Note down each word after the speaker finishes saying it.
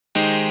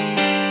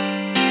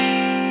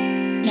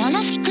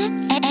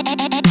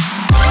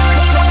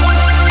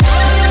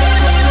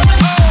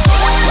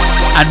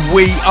And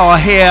we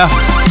are here.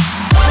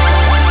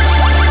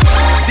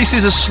 This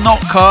is a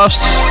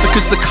snotcast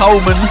because the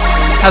Coleman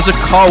has a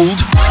cold.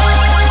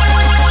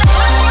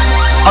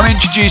 I'm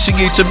introducing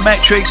you to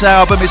Metric's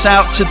album. It's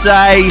out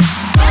today.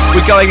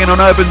 We're going in on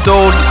Urban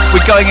Dawn.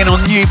 We're going in on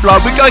New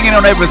Blood. We're going in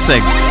on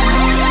everything.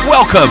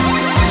 Welcome.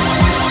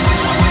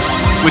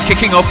 We're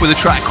kicking off with a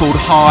track called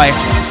High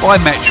by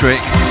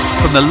Metric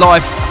from the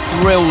Life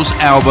Thrills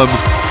album.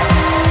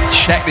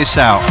 Check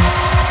this out.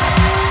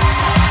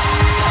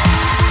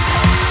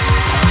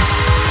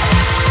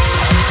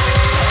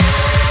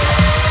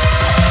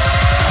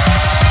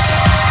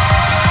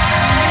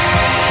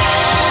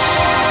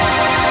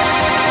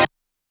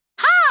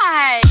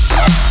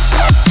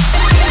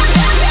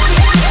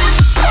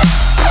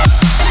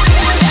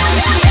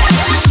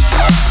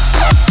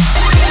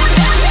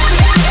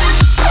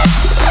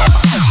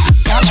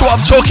 What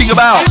I'm talking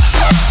about.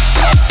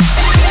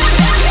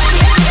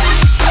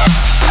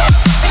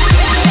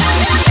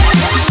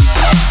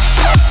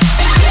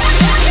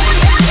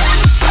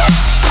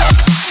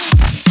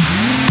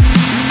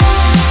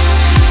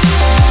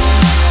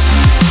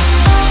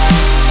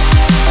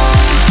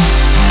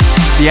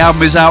 The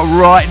album is out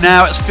right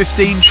now. It's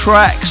 15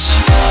 tracks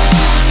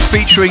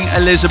featuring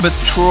Elizabeth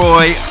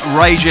Troy,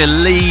 Raja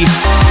Lee,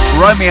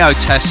 Romeo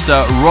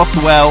Tester,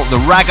 Rothwell, the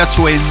Ragga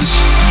Twins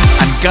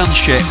and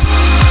Gunship.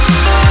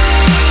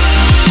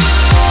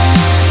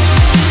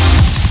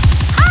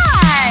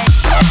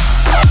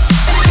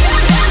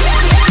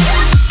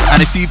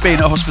 And if you've been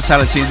at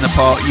Hospitality in the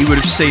Park, you would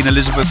have seen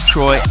Elizabeth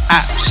Troy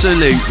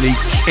absolutely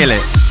kill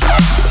it.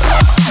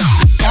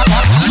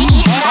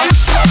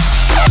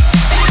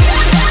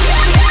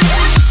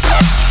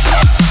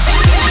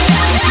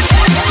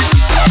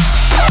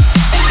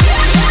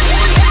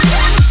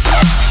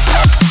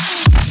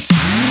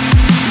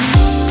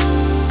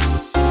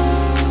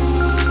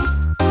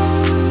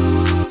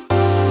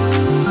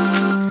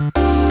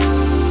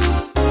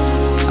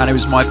 And it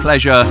was my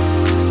pleasure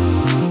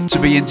to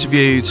be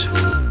interviewed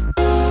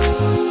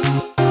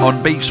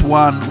on Beats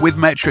One with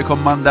Metric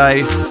on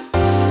Monday. It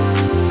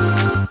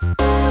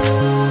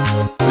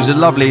was a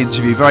lovely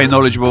interview, very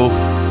knowledgeable.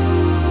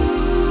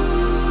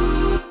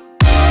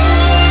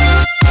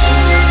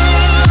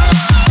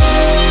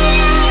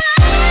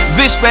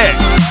 This bit.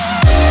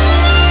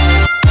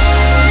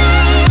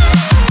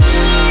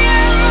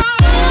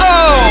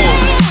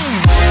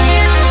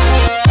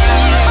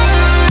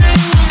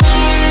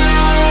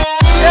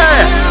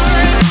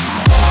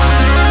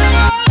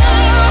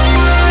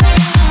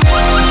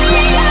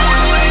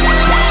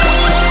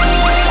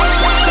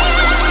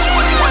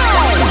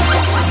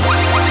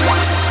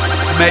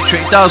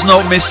 Metric does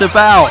not miss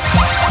about.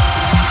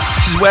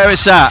 This is where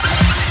it's at.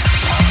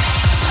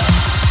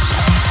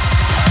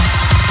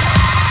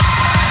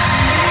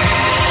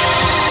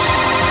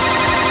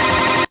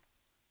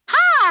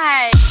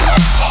 Hi.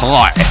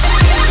 Hi.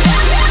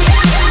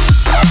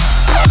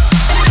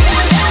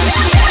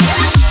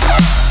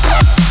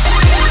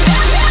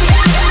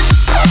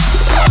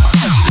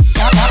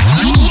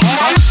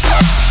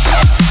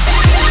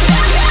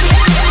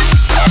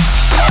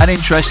 And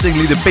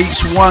interestingly, the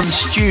Beats One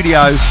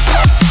studio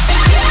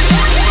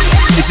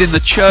is in the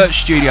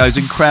Church Studios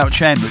in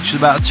Crouch End, which is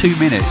about 2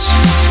 minutes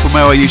from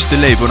where I used to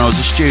live when I was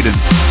a student.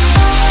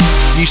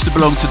 It used to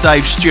belong to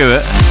Dave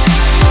Stewart.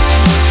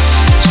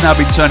 It's now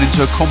been turned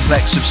into a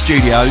complex of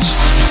studios.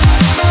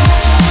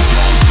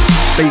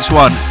 Beats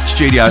One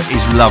studio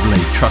is lovely,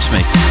 trust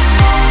me.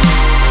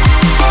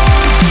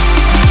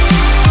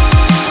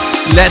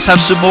 Let's have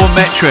some more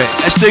Metric.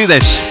 Let's do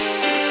this.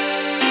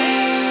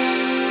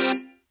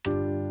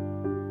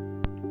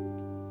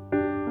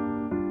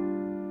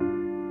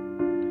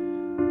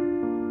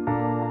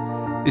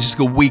 This is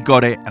called We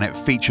Got It, and it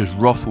features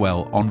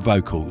Rothwell on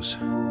vocals.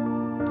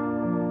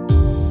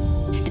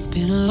 It's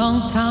been a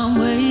long time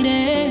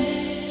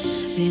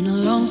waiting, been a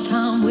long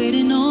time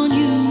waiting on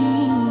you,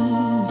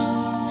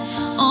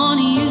 on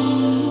you.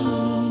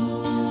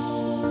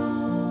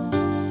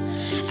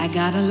 I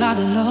got a lot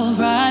of love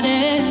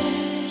riding,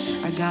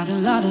 I got a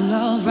lot of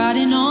love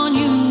riding on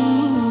you,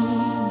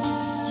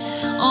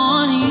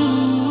 on you.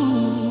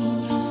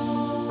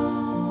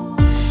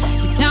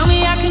 You tell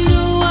me I can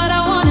do what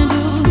I wanna do.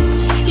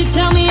 You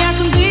tell me I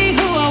can be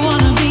who I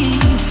wanna be.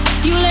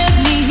 You let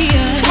me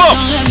here,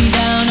 don't let me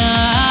down.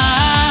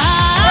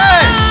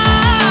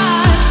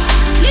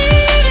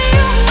 Leave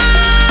you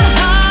my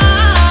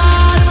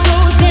heart, so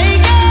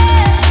take it.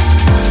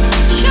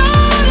 Show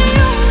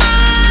you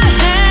my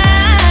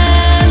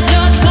hand,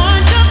 your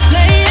time to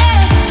play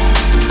it.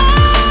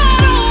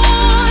 I don't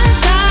want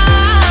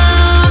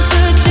time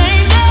to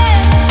change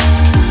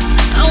it.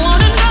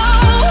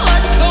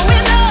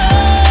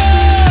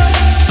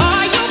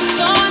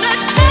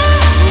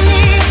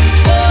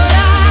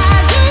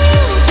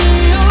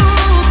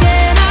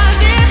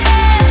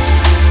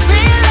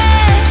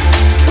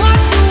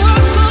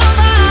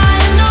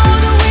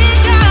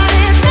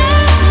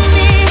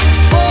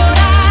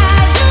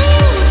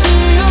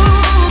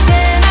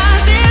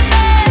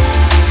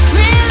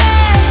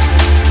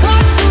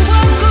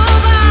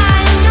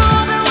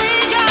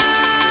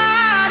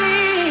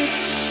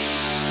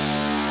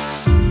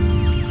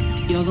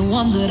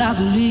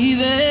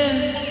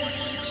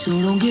 So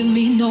don't give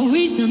me no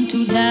reason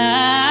to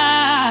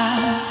doubt.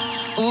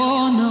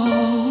 Oh no,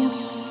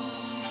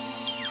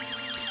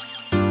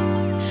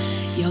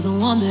 you're the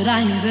one that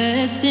I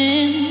invest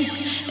in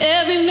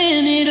every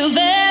minute of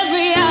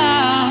every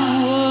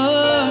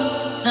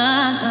hour.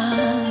 Nah, nah.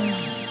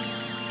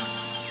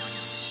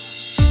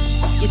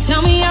 You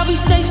tell me I'll be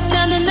safe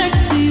standing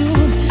next to you.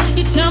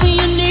 You tell me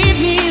you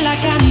need me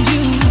like I need you.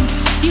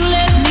 You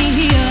let me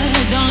hear,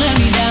 don't let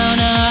me down.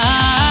 I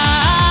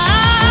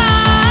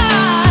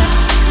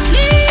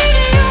need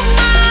you,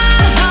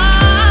 my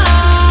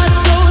heart,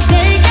 so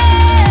take it.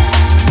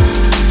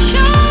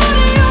 Show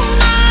you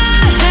my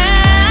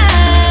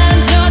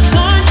hand, your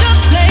turn to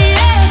play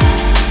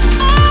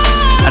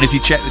it. And if you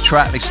check the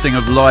track listing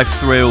of Life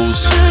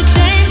Thrills,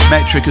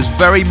 Metric has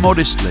very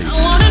modestly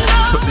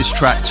put this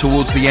track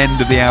towards the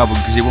end of the album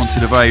because he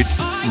wanted a very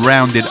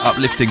rounded,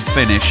 uplifting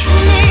finish.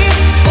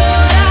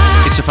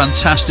 It's a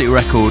fantastic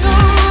record,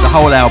 the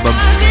whole album.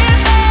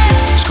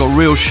 It's got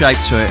real shape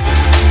to it.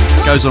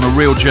 It goes on a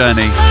real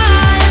journey.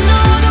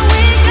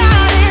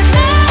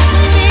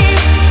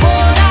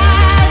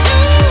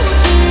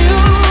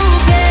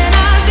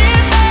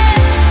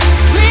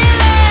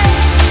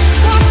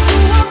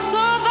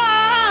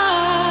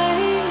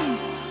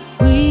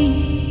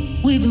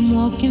 We've been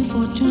walking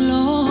for too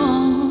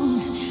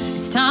long.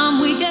 It's time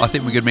we get. I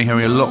think we're going to be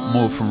hearing a lot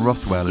more from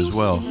Rothwell as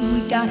well.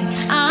 We got it.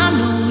 I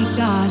know we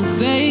got it,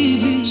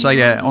 baby. So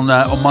yeah, on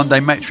Monday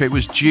Metric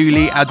was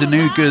Julie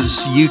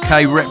Adenuga's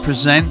UK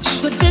Represent.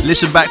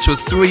 Listen back to a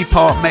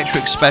 3-part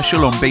Metric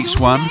special on Beats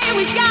One,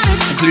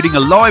 including a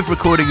live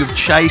recording of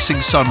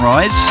Chasing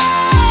Sunrise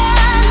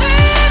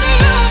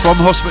from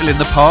Hospital in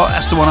the Park.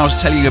 That's the one I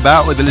was telling you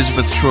about with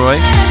Elizabeth Troy,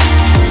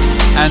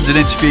 and an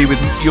interview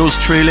with yours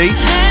truly.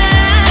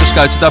 Just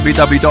go to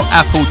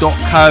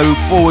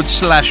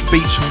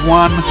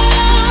www.apple.co/Beats1.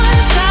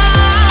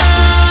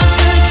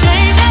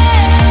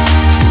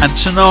 And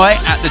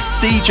tonight at the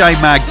DJ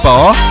Mag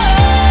Bar,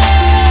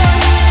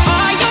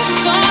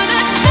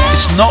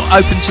 it's not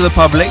open to the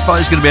public, but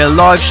there's going to be a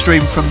live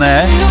stream from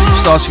there,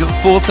 starting at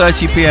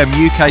 4:30 PM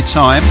UK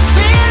time.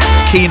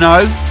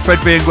 Kino, Fred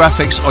V and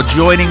Graphics are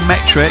joining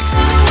Metric,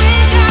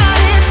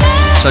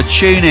 so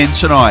tune in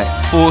tonight,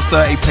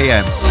 4:30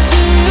 PM.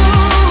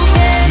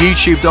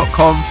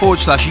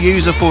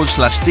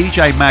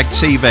 YouTube.com/user/DJ Mag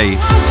TV.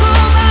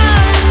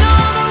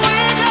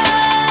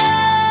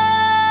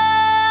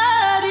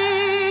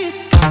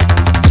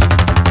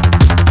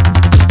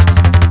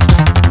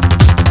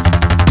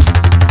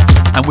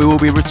 And we will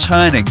be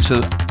returning to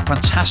the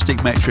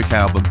fantastic Metric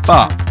album.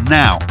 But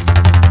now,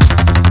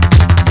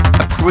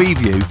 a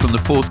preview from the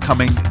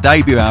forthcoming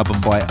debut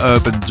album by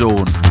Urban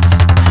Dawn.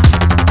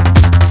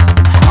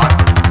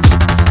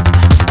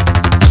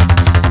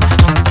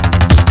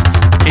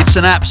 It's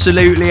an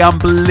absolutely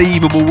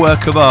unbelievable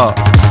work of art.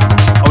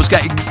 I was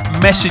getting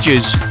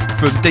messages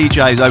from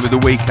DJs over the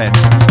weekend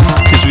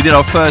because we did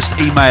our first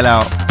email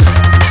out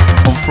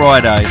on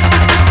Friday.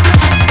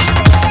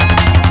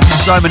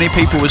 So many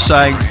people were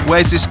saying,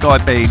 where's this guy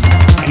been?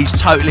 He's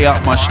totally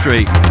up my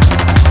street.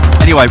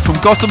 Anyway, from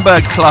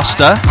Gothenburg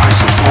Cluster,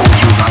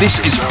 this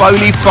is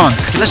Foley Funk.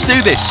 Let's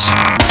do this.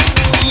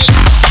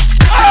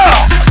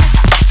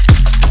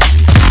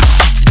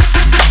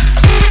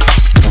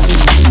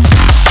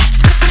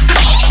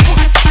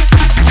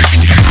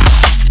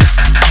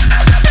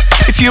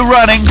 If you're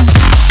running,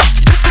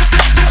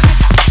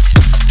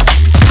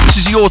 this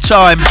is your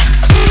time.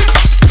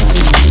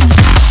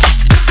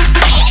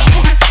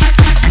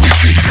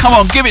 Come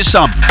on, give it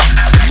some.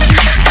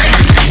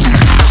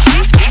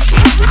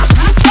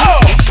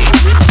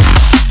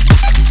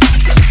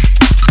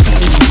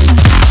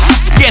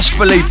 Yes,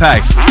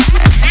 Felipe.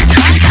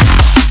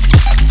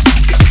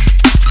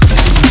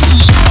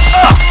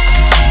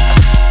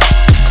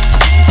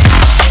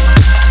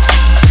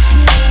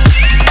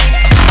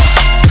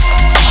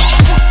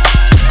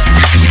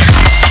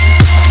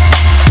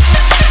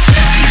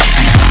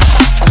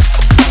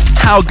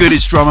 How good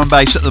is drum and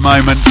bass at the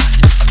moment?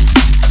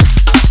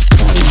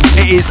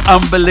 It is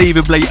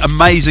unbelievably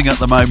amazing at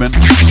the moment.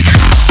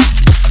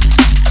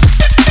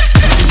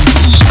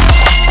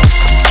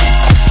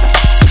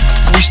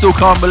 We still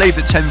can't believe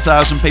that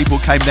 10,000 people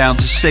came down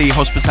to see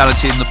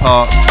Hospitality in the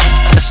Park,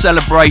 a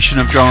celebration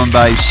of drum and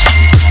bass.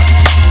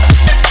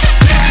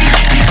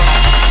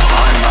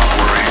 I'm not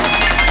worried.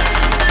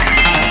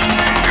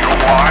 You know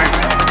why?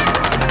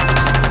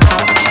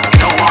 You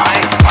know why?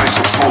 I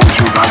suppose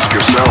you'd ask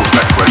yourselves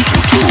that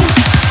question too.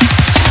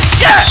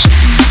 Yeah!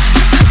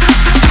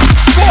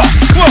 Whoa,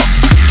 whoa.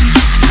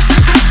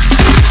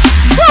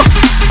 Whoa.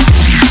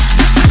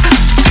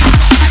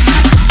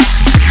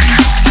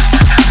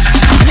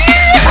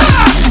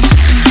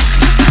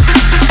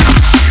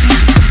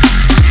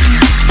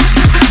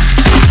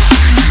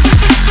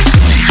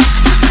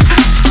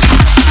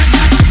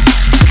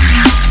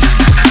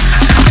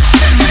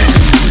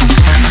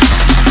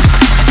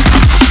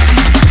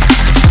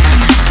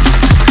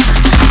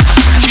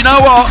 Do you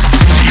know what?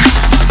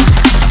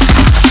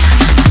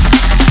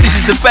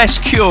 The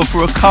best cure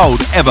for a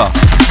cold ever.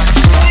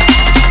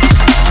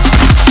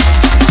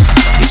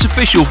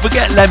 official.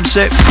 Forget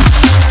Lemsip.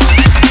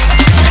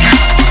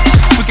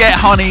 Forget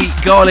honey,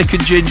 garlic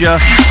and ginger.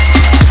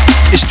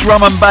 It's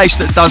drum and bass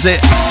that does it.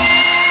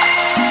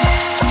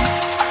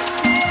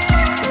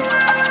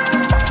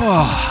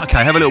 Oh,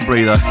 okay, have a little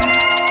breather.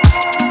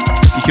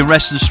 You can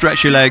rest and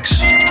stretch your legs.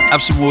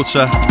 Have some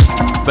water.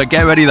 But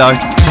get ready though. I'm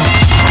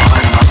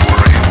not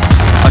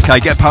worrying.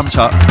 Okay, get pumped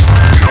up.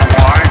 You know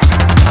why?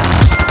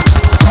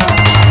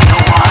 You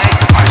know why?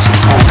 I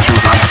suppose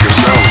you'd ask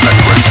yourself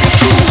that question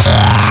too.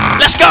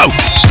 Let's go!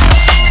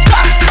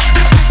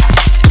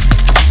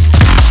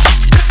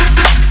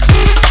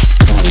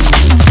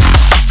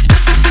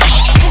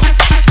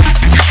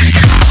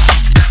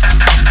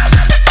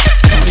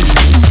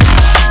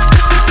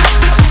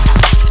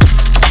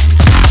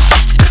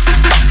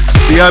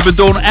 The Urban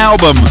Dawn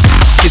album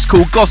is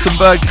called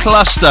Gothenburg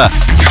Cluster.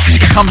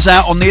 It comes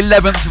out on the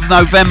 11th of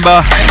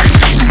November.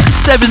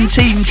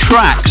 17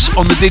 tracks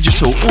on the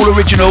digital, all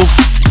original,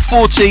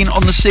 14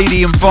 on the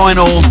CD and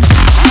vinyl.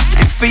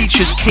 It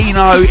features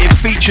Kino, it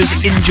features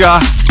Inja,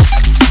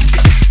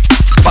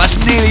 but it's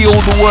nearly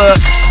all the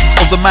work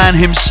of the man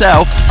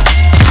himself.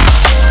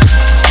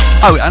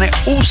 Oh, and it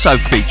also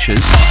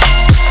features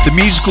the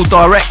musical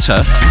director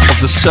of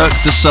the Cirque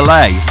du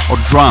Soleil on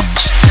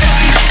drums.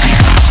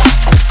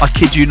 I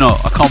kid you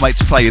not, I can't wait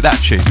to play you that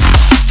tune.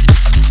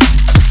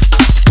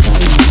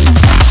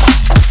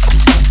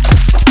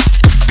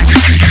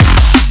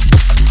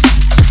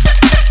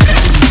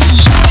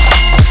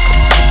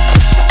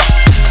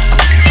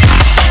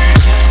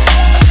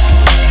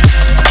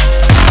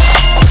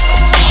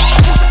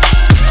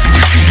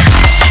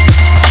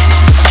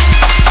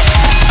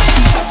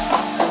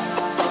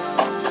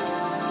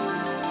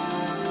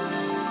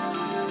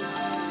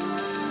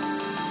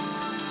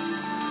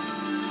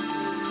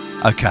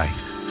 Okay.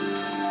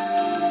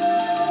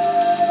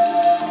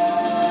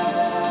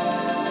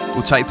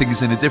 We'll take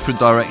things in a different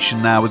direction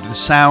now with the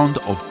sound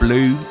of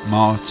Blue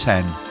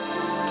Martin.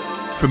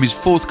 From his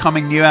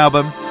forthcoming new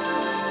album,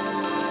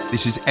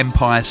 this is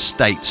Empire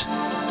State.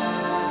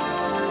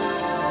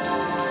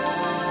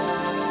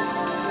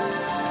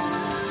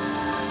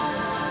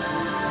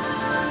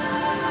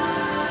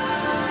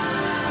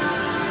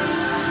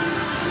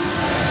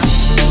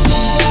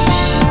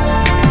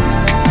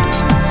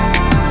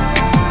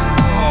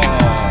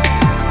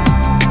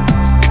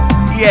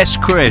 Yes,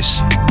 Chris.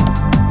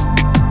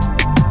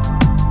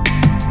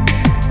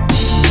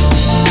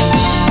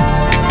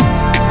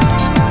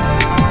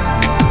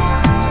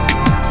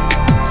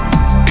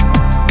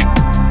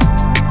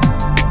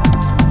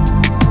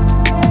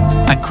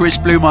 And Chris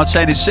Blue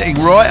Martin is sitting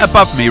right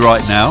above me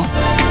right now.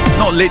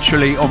 Not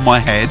literally on my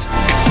head.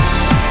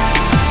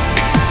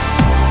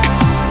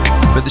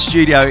 But the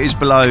studio is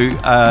below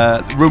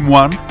room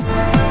 1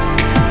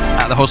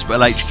 at the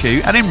hospital HQ.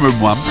 And in room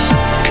 1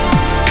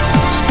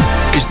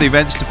 is the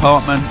events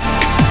department,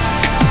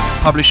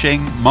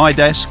 publishing, my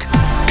desk,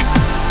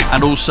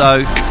 and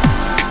also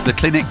the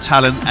Clinic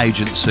Talent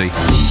Agency.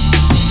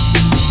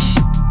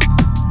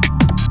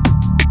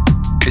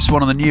 It's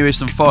one of the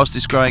newest and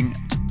fastest growing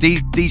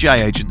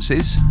DJ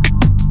agencies,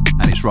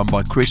 and it's run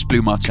by Chris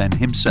Blue Martin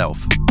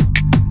himself.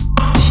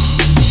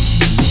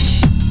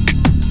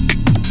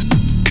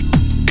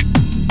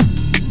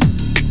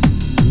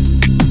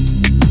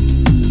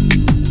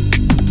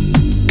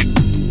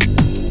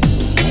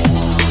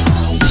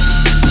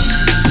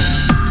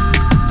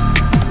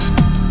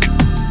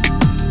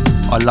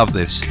 I love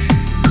this.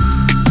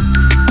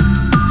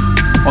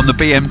 On the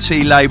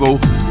BMT label,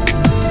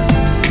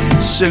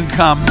 soon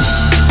come.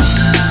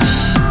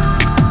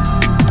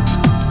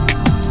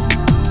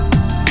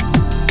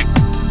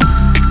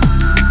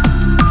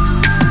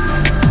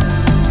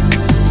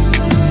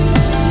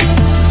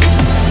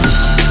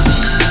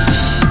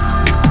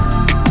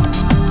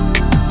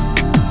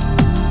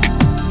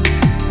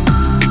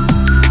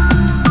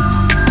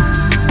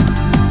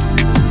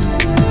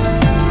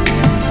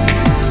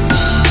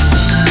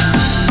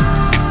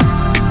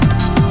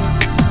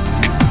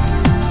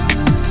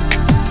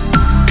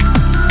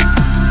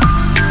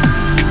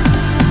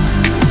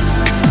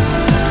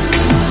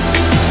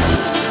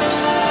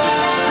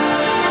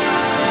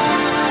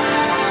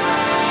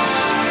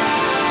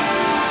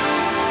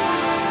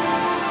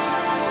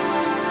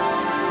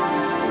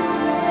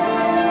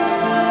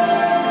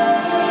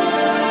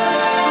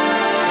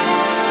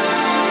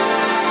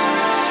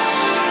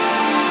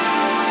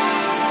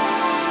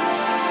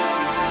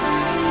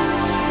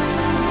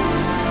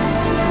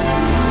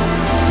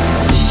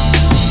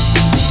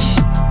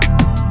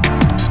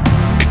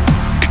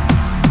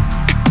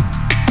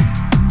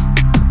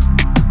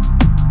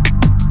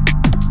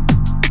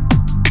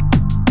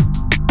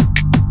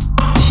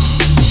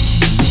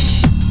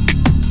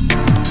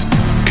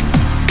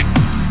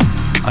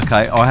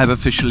 Okay, I have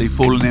officially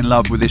fallen in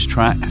love with this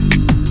track.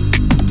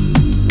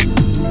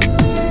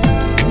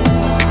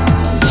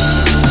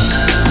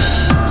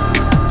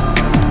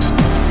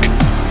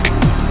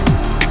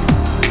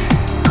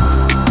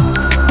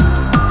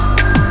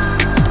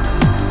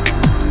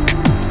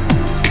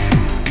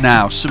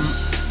 Now, some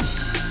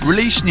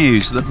release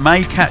news that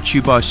may catch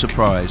you by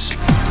surprise.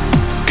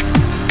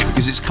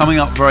 because it's coming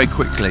up very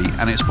quickly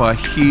and it's by a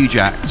huge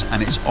act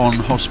and it's on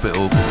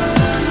Hospital.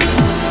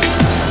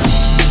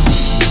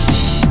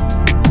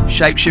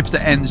 Shapeshifter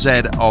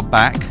NZ are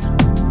back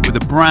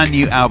with a brand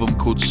new album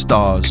called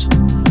Stars,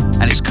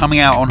 and it's coming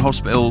out on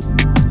Hospital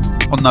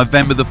on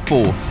November the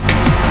 4th.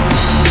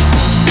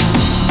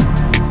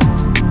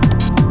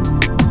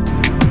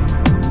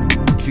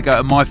 If you go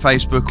to my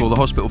Facebook or the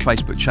Hospital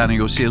Facebook channel,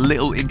 you'll see a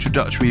little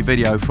introductory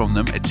video from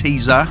them, a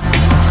teaser.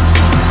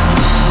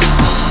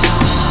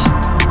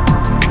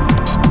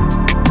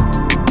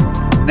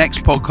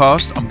 Next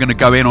podcast, I'm going to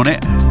go in on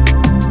it.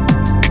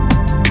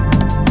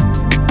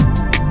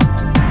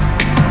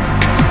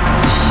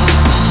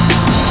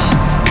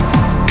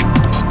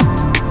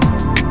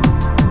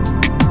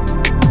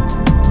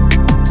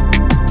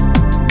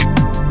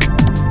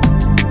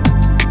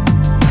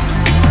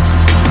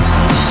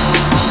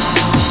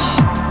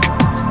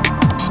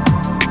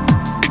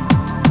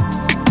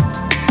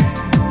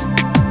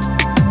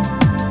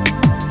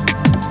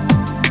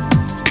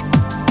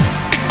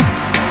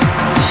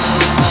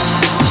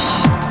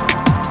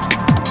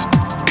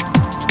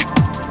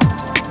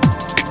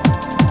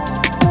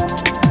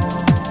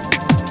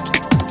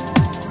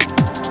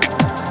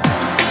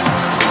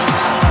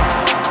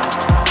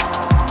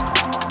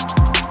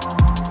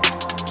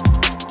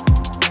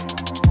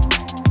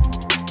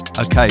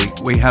 Okay,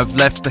 we have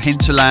left the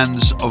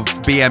hinterlands of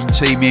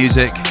BMT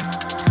music,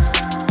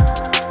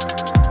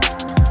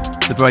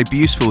 the very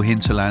beautiful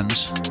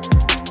hinterlands,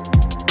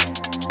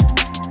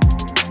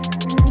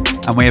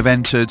 and we have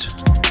entered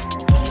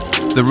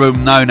the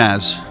room known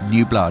as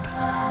New Blood.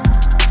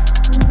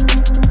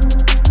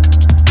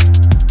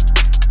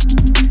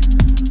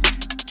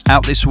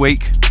 Out this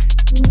week,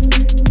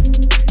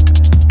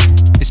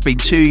 it's been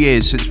 2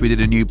 years since we did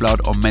a New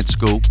Blood on Med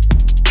School.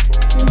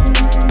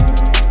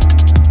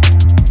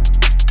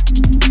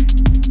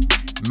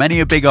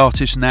 Many a big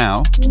artist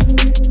now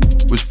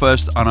was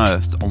first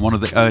unearthed on one of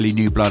the early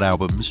New Blood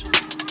albums.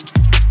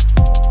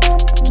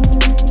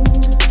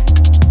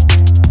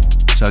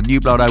 So New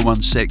Blood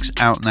 016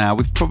 out now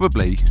with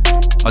probably,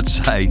 I'd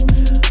say,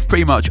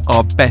 pretty much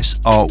our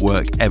best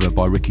artwork ever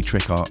by Ricky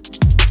Trick Art.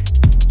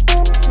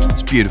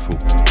 It's beautiful.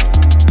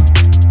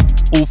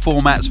 All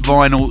formats,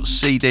 vinyl,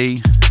 CD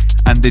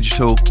and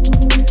digital.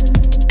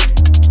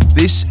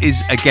 This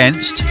is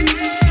Against,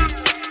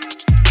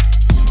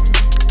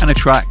 and a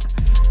track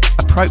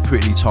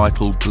appropriately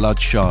titled Blood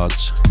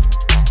Shards.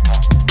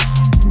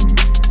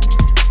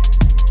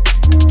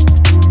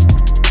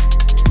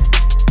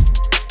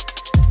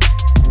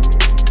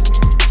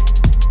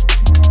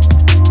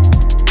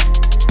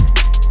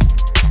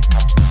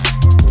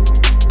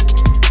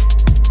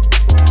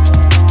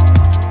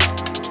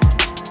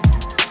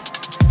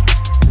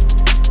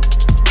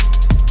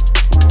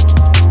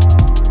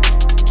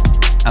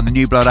 And the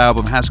New Blood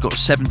album has got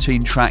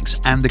 17 tracks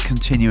and a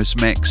continuous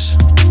mix.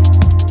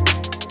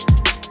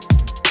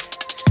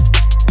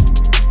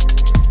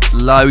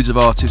 Loads of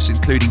artists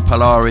including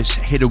Polaris,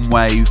 Hidden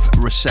Wave,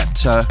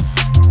 Receptor,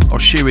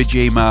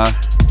 Oshirajima.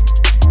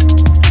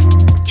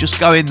 Just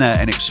go in there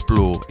and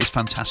explore, it's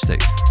fantastic.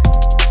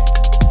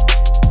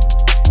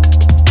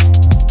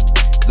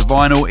 The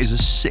vinyl is a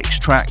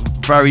 6-track,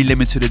 very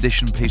limited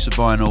edition piece of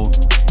vinyl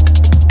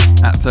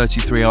at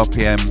 33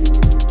 RPM,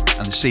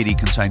 and the CD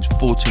contains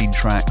 14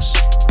 tracks.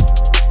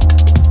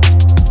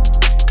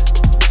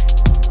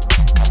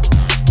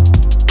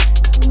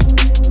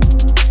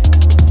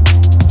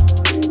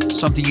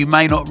 Something you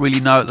may not really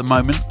know at the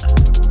moment,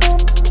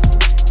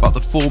 but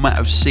the format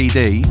of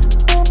CD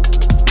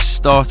is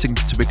starting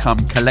to become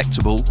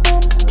collectible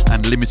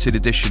and limited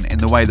edition in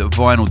the way that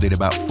vinyl did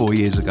about 4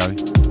 years ago.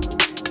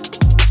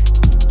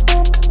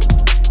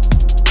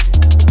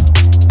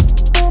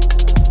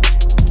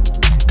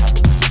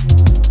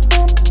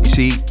 You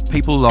see,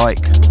 people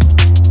like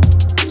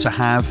to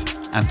have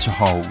and to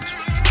hold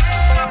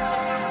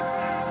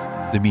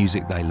the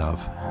music they love.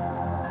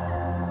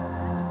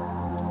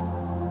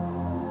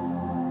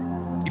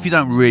 If you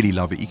don't really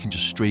love it, you can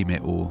just stream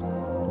it or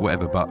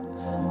whatever, but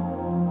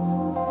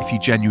if you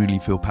genuinely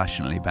feel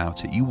passionately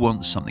about it, you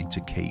want something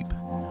to keep.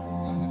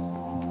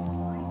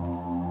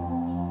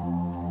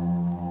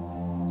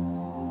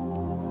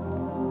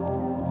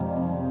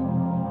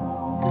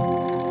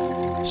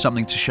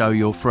 Something to show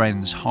your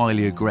friend's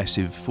highly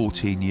aggressive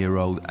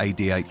 14-year-old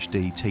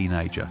ADHD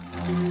teenager.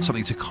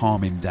 Something to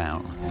calm him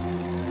down.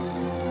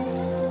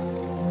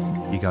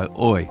 You go,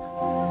 oi,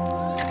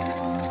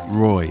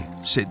 Roy,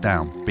 sit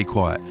down, be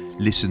quiet,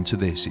 listen to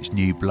this, it's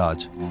New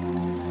Blood.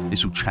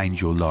 This will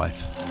change your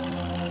life.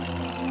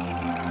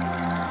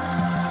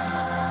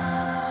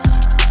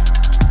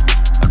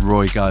 And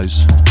Roy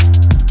goes,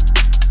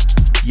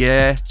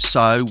 yeah,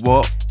 so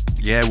what?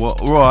 Yeah,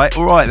 what?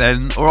 Alright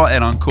then,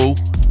 uncle.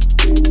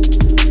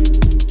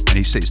 And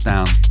he sits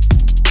down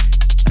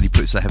and he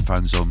puts the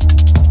headphones on.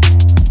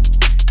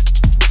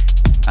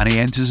 And he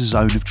enters a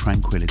zone of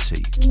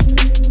tranquility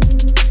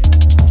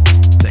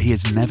that he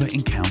has never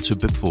encountered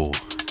before.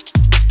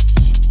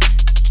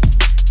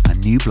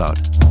 And New Blood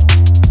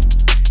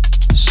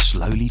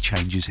slowly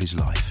changes his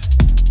life.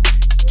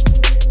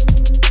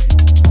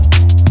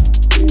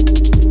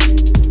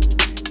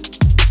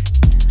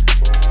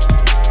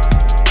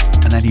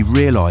 And then he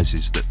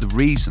realises that the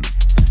reason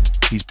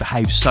he's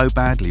behaved so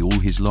badly all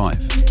his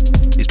life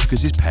is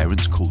because his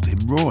parents called him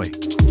Roy.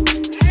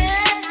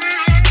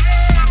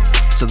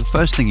 So the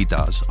first thing he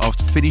does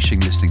after finishing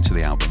listening to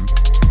the album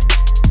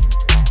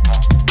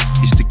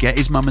is to get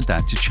his mum and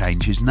dad to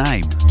change his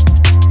name.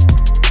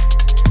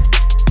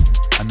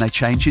 And they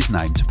change his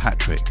name to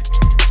Patrick.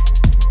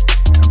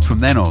 And from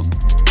then on,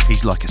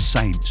 he's like a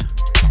saint.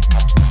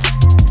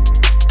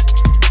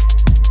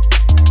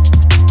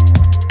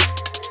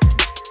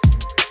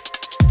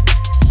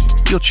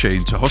 You're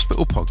tuned to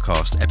Hospital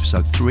Podcast,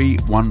 episode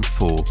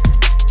 314.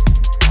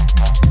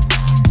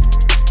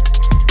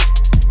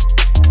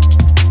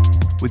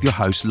 With your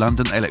host,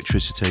 London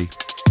Electricity.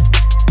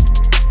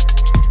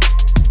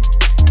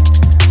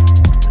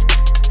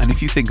 And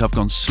if you think I've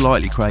gone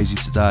slightly crazy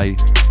today,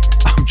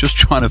 I'm just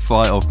trying to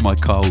fight off my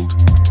cold.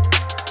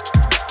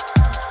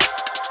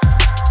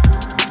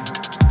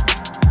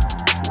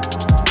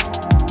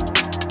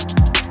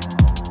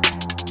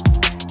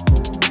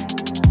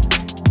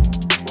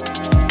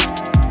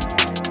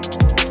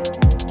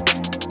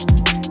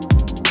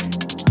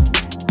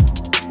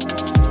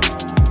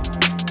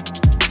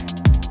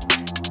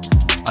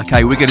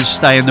 Okay, we're going to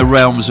stay in the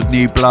realms of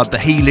New Blood, the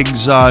Healing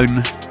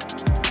Zone.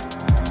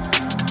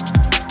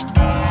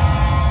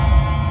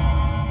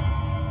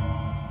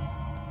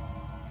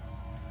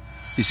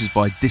 This is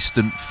by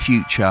Distant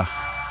Future,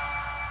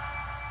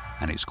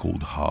 and it's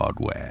called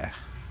Hardware.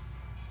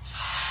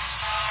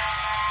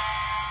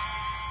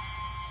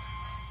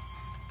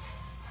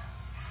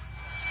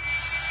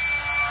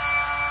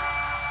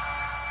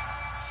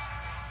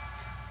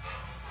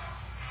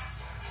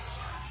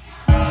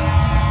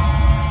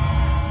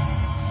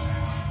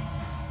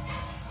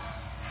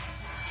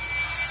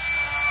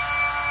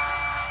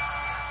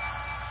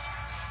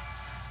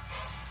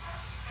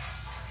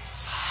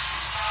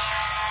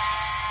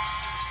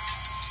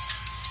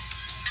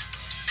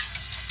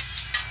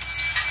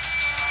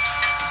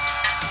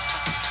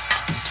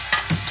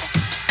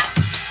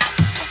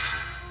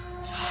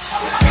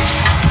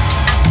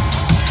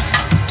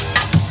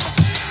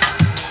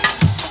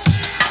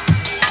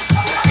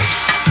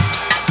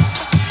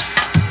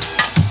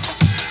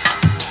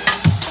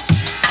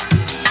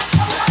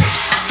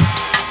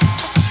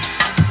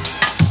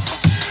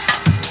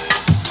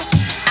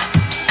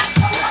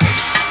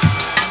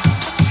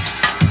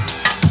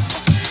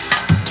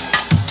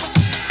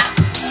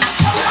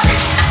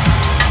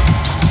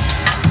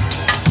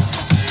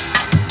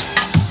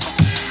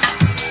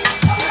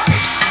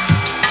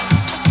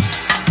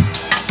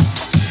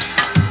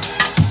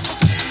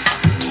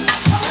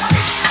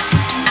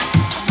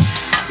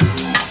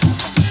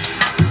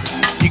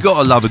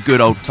 Gotta love a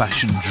good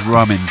old-fashioned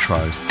drum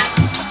intro.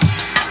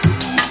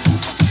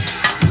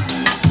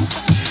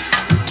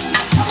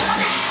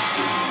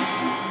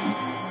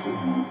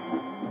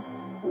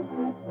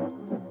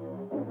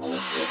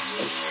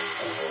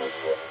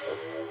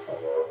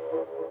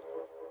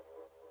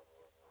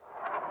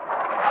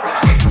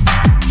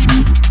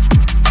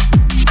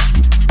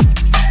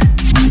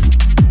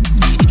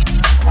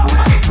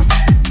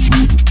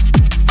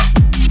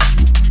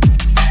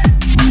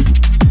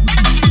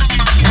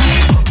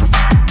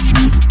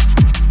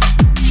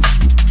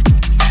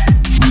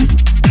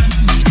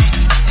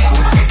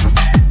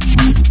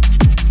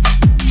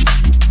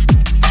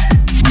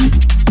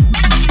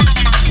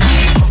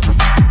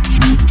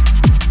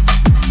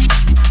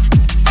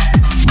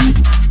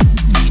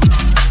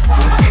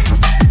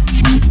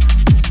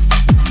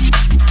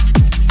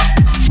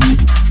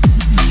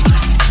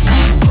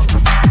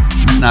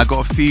 Now,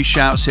 got a few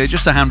shouts here,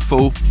 just a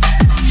handful.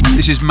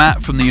 This is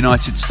Matt from the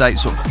United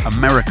States of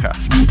America.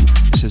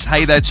 He says,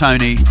 hey there,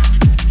 Tony.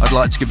 I'd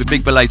like to give a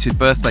big belated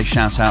birthday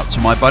shout out to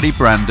my buddy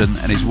Brandon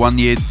and his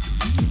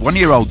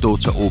one-year-old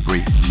daughter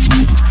Aubrey.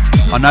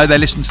 I know they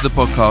listen to the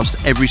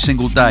podcast every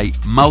single day,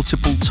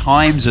 multiple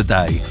times a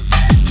day.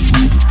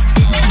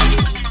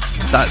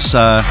 That's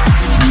a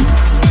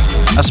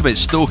bit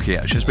stalky,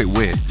 actually. It's a bit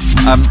weird.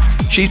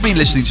 She's been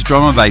listening to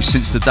drum and bass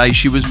since the day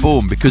she was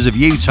born because of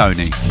you,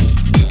 Tony.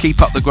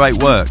 Keep up the great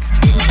work.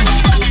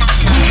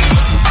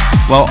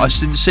 Well, I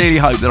sincerely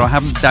hope that I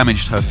haven't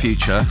damaged her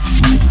future.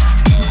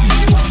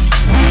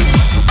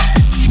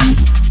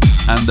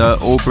 And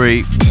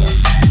Aubrey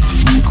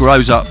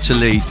grows up to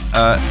lead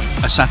a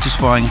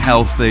satisfying,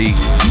 healthy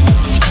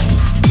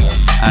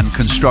and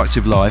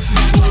constructive life.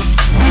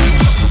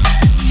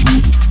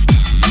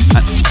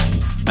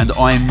 And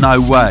I in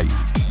no way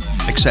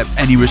accept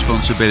any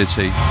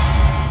responsibility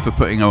for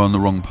putting her on the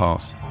wrong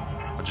path.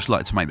 I'd just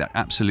like to make that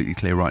absolutely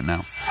clear right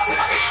now.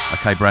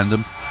 Okay,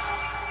 Brandon.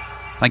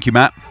 Thank you,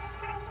 Matt.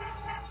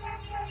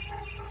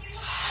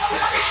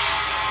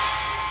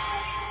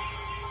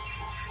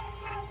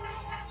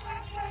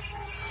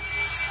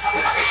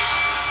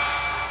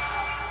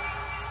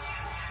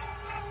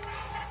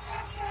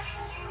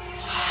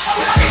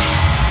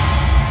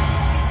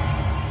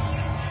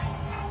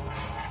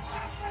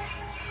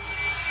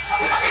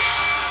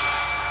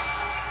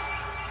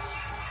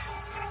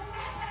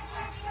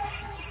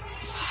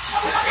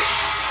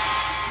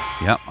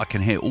 Yep, I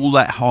can hear all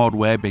that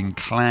hardware being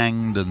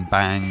clanged and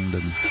banged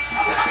and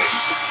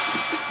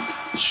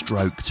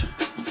stroked.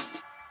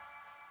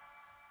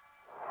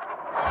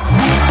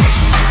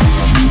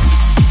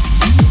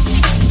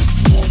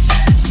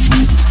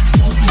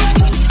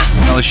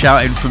 Another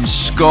shout in from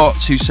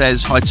Scott, who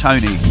says, "Hi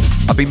Tony,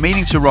 I've been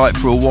meaning to write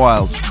for a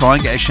while to try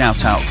and get a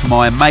shout out for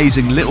my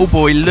amazing little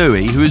boy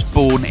Louis, who was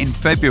born in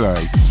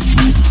February.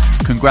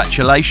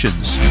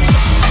 Congratulations.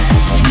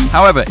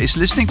 However, it's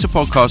listening to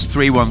podcast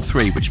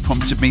 313 which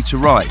prompted me to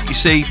write. You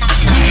see,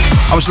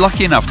 I was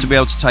lucky enough to be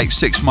able to take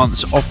 6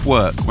 months off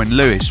work when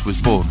Lewis was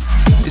born.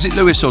 Is it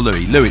Lewis or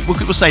Louis? Louis.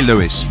 We'll say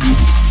Lewis.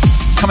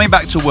 Coming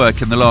back to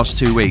work in the last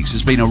 2 weeks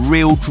has been a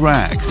real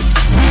drag.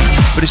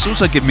 But it's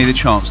also given me the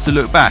chance to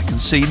look back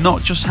and see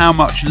not just how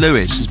much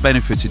Lewis has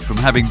benefited from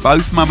having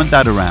both mum and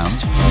dad around,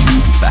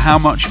 but how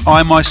much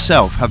I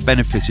myself have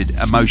benefited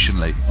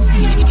emotionally.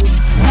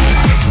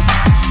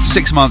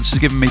 6 months has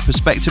given me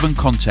perspective and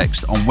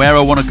context on where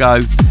I want to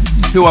go,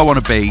 who I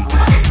want to be,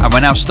 and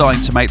we're now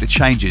starting to make the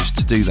changes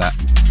to do that.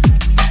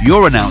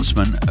 Your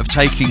announcement of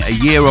taking a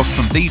year off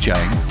from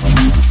DJing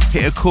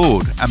hit a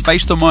chord, and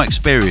based on my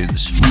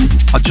experience,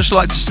 I'd just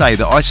like to say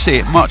that I see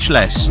it much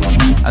less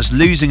as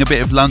losing a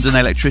bit of London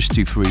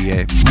electricity for a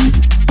year,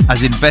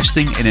 as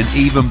investing in an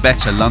even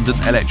better London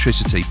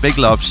electricity. Big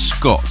love,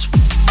 Scott."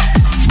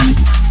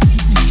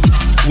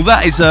 Well,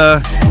 that is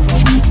a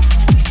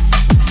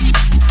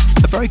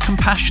very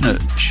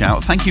compassionate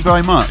shout. Thank you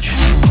very much.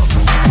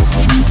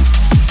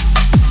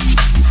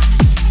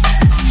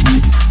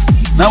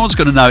 No one's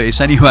going to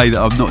notice anyway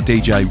that I'm not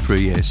DJing for a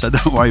year, so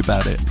don't worry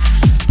about it.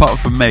 Apart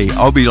from me,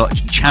 I'll be like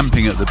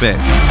champing at the bit.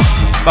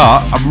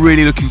 But I'm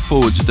really looking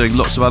forward to doing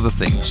lots of other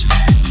things.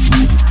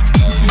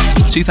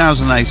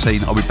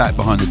 2018, I'll be back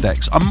behind the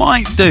decks. I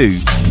might do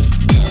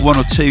 1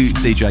 or 2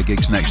 DJ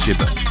gigs next year,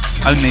 but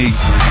only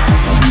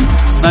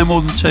no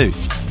more than 2.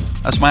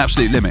 That's my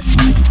absolute limit.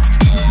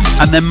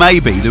 And then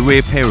maybe the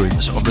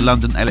reappearance of the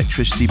London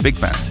Electricity Big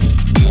Band.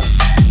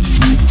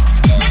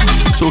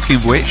 Talking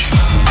of which,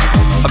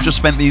 I've just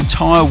spent the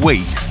entire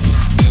week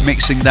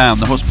mixing down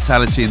the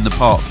Hospitality in the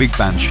Park Big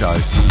Band show,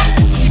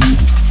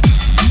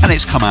 and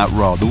it's come out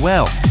rather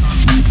well.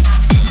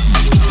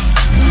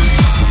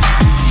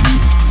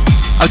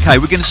 Okay,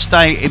 we're going to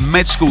stay in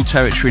med school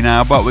territory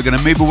now, but we're going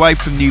to move away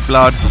from New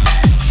Blood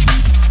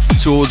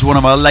towards one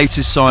of our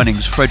latest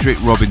signings, Frederick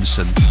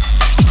Robinson.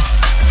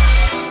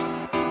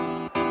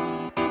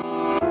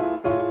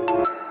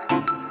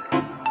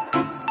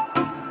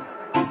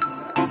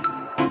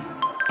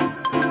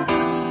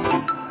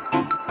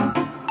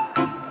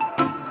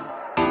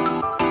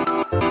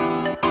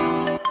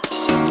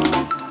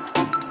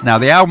 Now,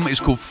 the album is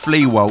called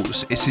Flea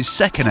Waltz. It's his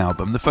second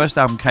album. The first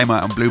album came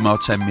out on Blue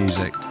Martin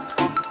Music.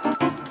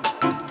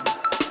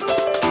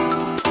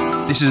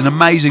 This is an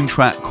amazing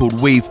track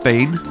called We've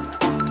Been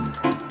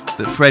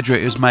that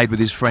Frederick has made with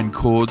his friend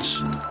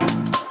Chords.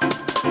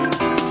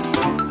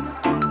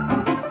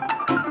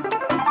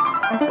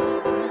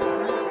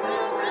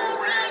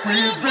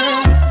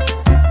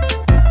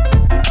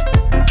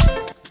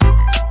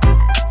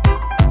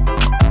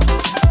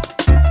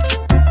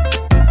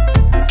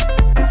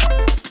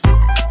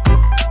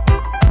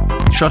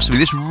 Trust me,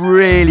 this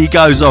really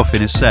goes off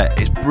in a set.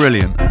 It's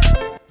brilliant.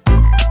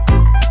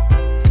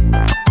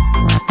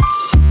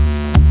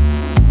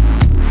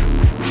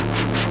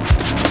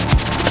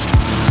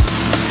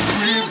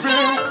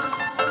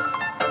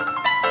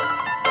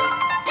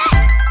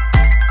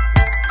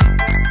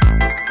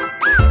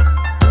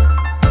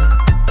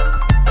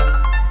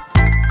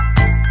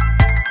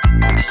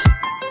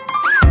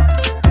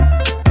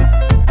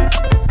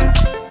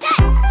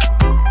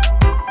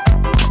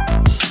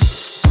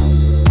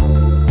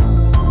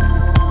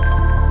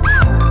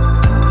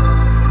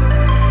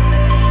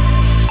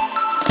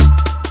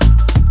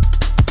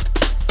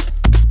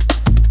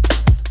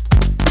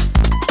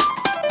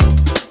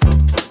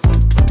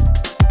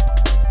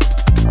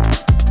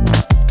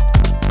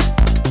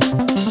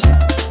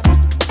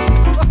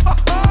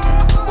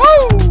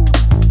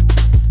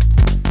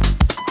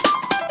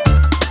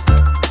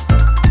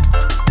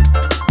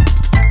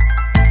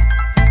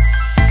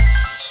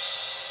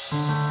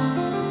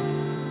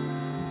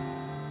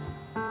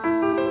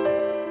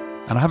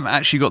 And I haven't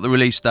actually got the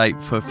release date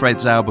for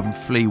Fred's album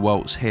Flea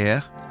Waltz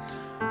here,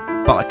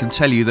 but I can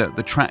tell you that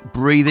the track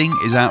Breathing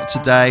is out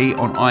today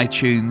on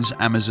iTunes,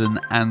 Amazon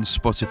and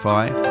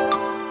Spotify.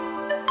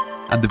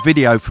 And the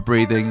video for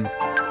Breathing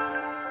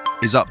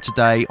is up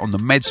today on the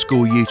Med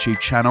School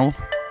YouTube channel.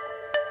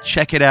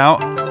 Check it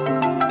out.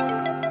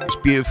 It's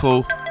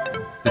beautiful.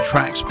 The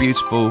track's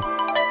beautiful.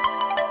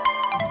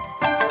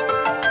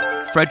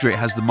 Frederick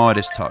has the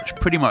Midas touch.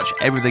 Pretty much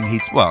everything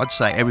I'd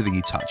say everything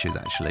he touches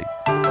actually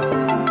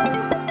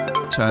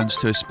turns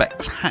to a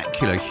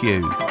spectacular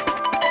hue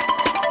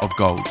of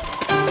gold.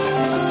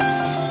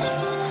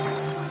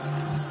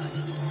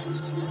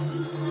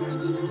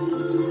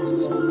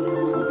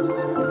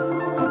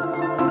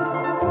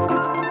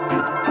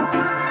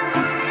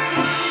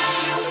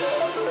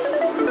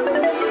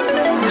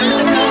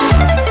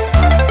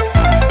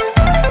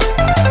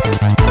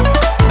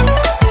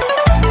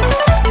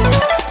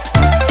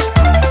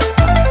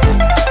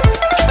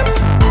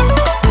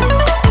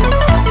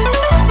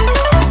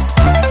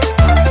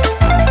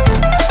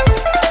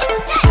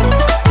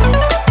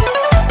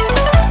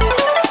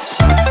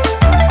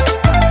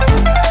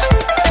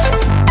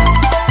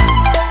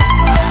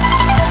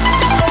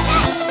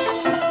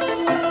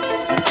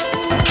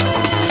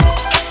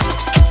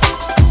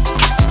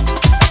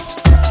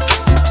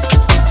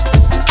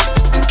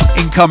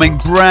 Incoming,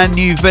 brand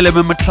new Willem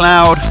and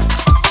McLeod.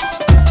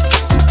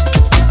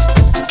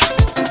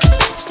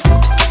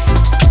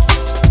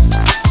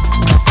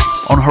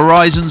 On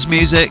Horizons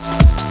Music.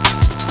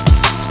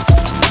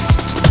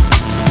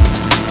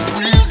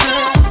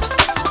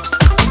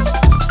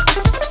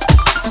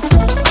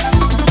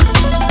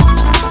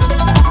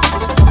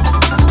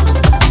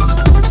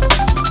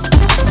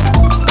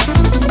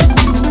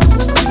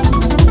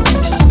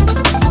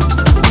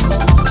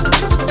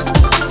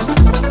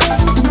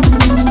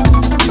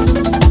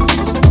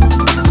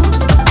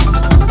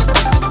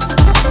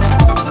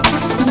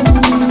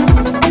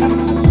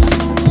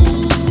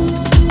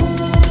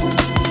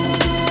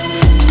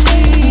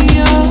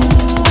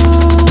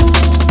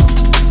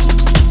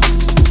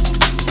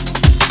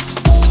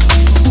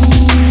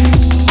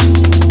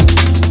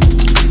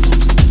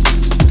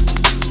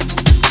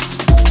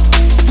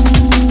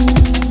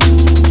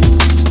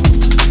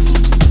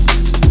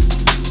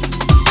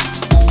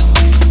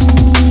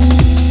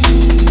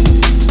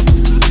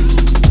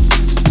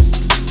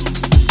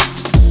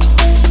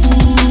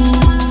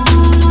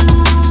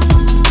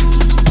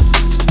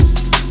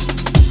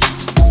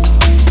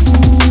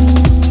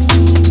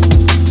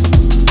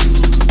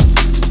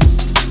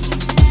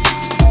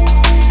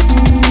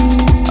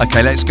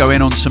 Okay, let's go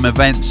in on some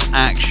events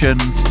action.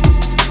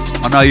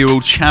 I know you're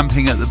all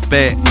champing at the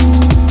bit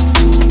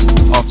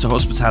after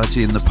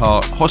Hospitality in the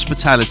Park.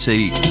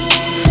 Hospitality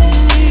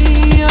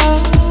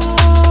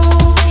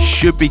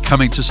should be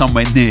coming to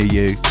somewhere near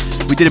you.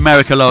 We did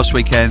America last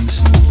weekend.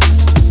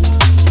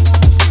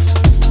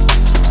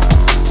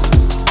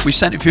 We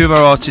sent a few of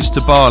our artists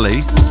to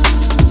Bali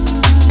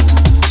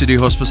to do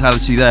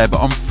Hospitality there,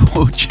 but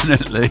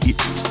unfortunately,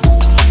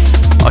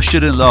 I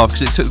shouldn't laugh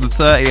because it took them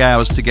 30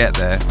 hours to get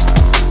there.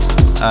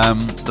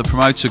 The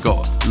promoter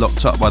got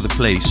locked up by the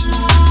police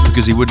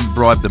because he wouldn't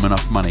bribe them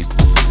enough money.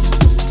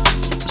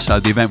 So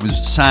the event was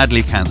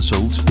sadly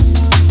cancelled.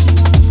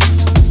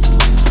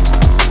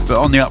 But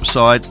on the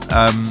upside,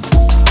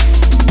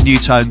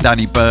 Newtone,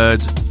 Danny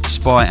Bird,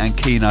 Spy and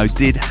Keno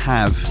did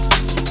have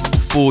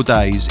 4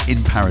 days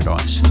in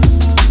paradise.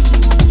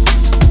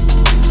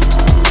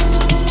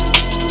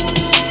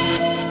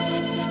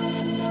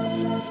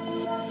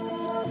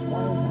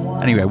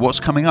 Anyway, what's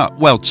coming up?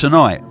 Well,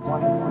 tonight,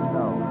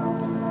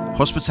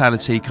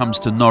 Hospitality comes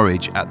to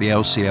Norwich at the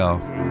LCR,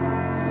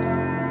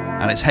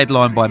 and it's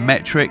headlined by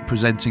Metric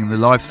presenting the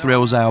Live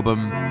Thrills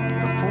album.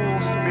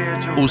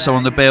 Also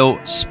on the bill,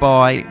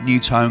 Spy,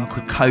 Newtone,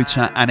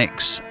 Krakota,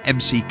 Annex,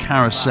 MC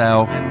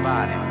Carousel.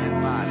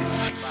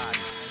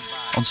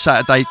 On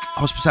Saturday,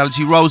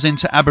 Hospitality rolls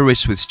into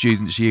Aberystwyth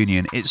Students'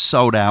 Union. It's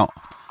sold out.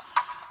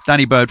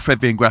 Danny Bird,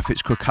 Fredvian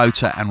Graphics,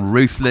 Krakota and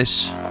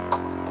Ruthless.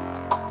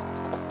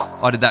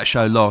 I did that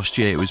show last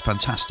year, it was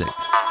fantastic.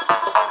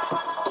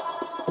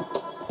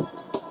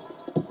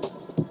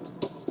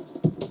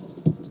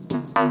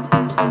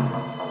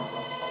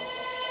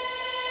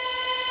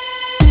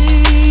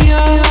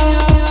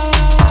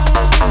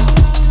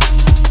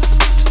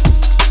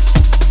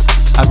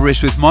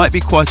 Aberystwyth might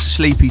be quite a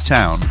sleepy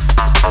town,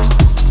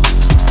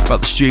 but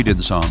the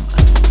students aren't.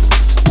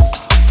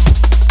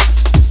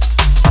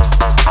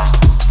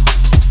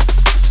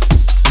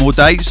 More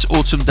dates,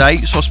 autumn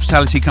dates.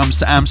 Hospitality comes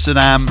to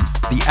Amsterdam,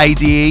 the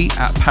ADE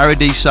at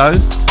Paradiso,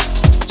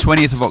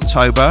 20th of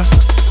October,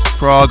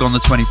 Prague on the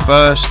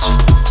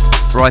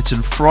 21st,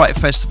 Brighton Fright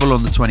Festival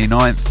on the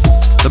 29th,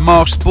 the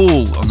Masked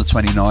Ball on the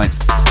 29th,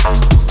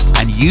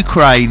 and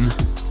Ukraine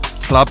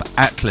Club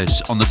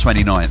Atlas on the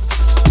 29th.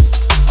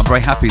 I'm very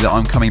happy that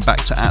I'm coming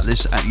back to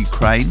Atlas at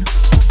Ukraine.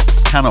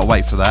 Cannot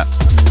wait for that.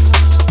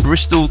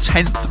 Bristol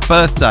 10th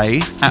birthday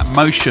at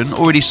Motion,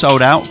 already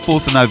sold out,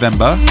 4th of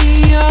November.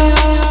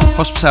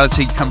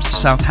 Hospitality comes to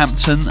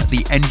Southampton,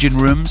 the Engine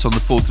Rooms on the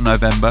 4th of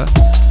November.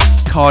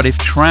 Cardiff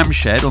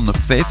Tramshed on the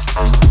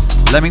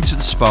 5th.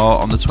 Leamington Spa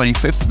on the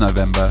 25th of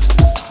November.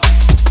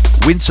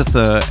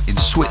 Winterthur in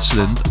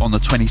Switzerland on the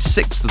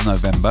 26th of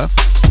November.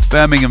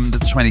 Birmingham the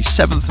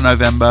 27th of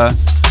November.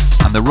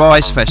 And the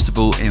Rise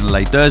Festival in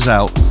Les Deux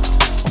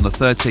Alpes on the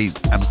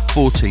 13th and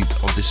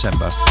 14th of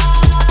December.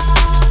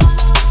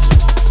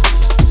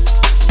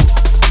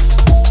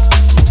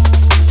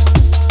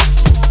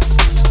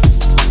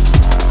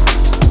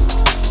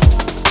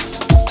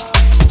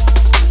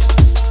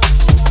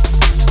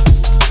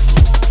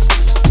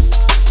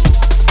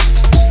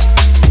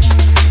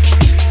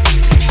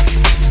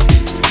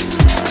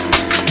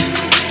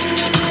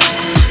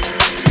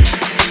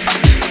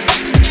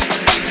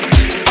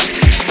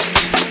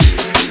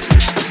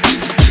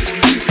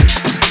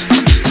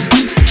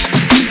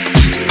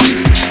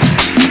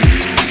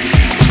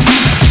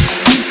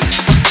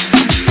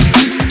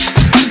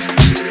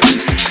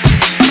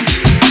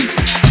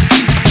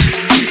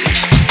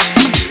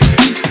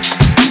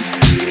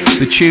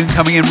 The tune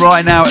coming in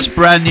right now, it's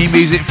brand new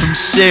music from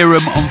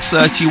Serum on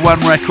 31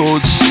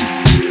 Records.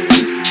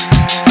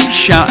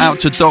 Shout out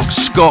to Doc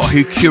Scott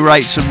who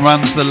curates and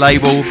runs the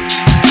label.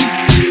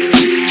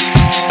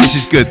 This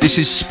is good, this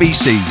is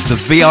Species, the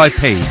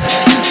VIP.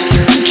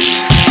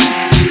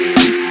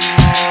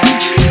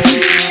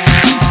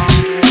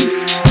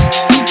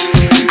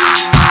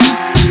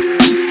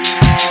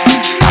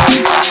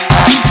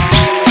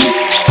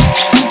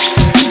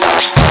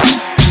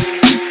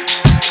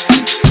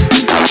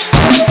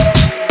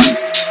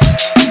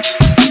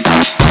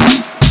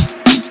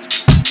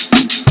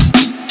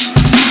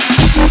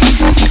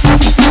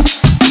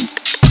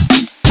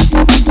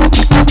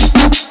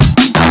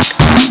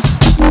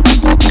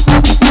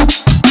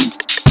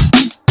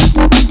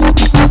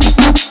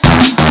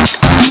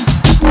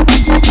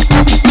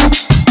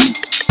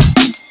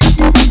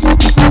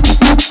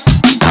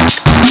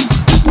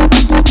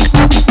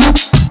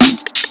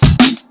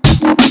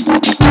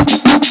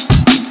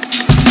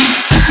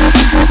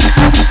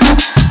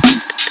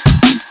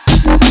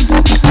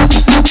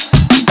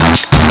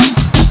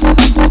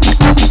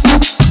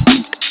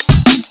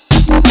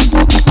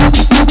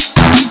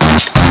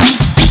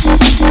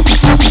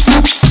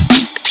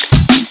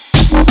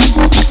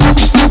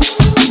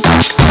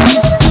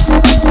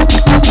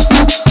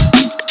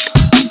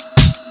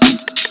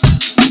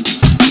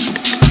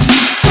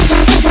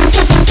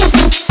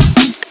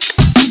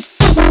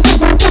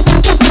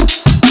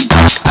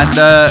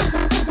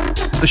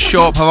 the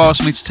shop have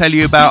asked me to tell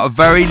you about a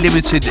very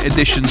limited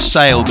edition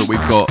sale that we've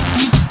got.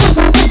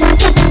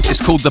 It's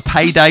called the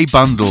Payday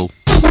Bundle,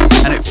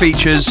 and it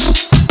features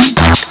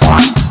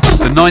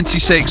the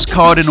 96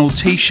 Cardinal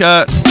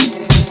t-shirt,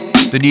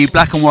 the new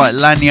black and white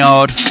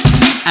lanyard,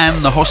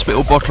 and the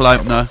hospital bottle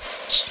opener,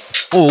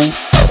 all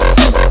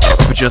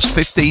for just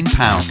 £15.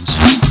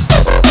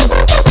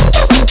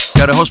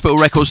 Go to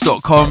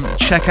hospitalrecords.com,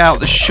 check out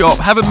the shop,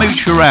 have a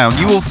mooch around.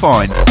 You will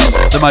find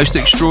the most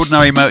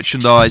extraordinary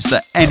merchandise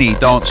that any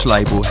dance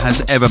label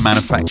has ever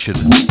manufactured,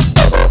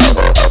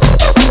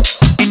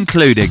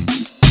 including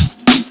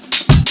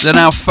the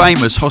now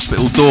famous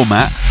hospital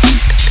doormat,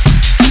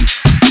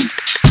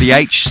 the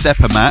H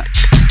stepper mat,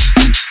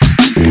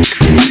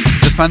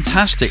 the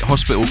fantastic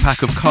hospital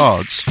pack of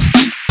cards,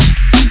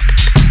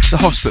 the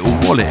hospital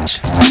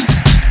wallet,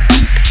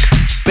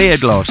 beer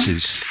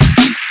glasses,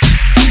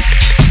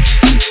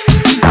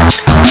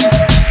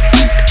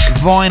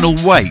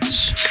 vinyl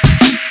weights,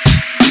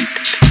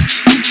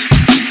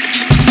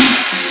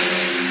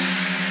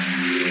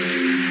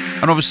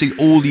 and obviously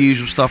all the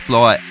usual stuff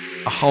like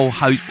a whole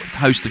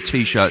host of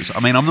t-shirts. I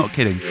mean, I'm not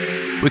kidding.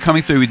 We're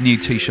coming through with new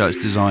t-shirts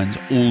designs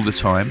all the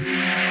time.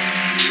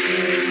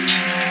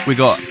 We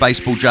got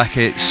baseball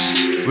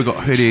jackets, we got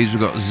hoodies, we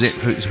got zip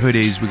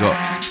hoodies, we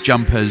got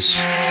jumpers,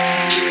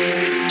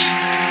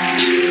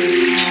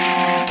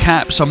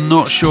 caps. I'm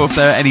not sure if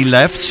there are any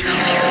left,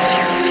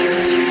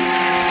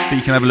 but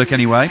you can have a look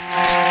anyway.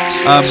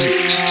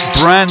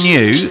 Brand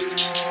new,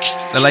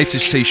 the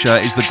latest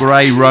t-shirt is the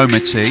grey Roma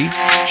tee.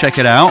 Check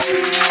it out.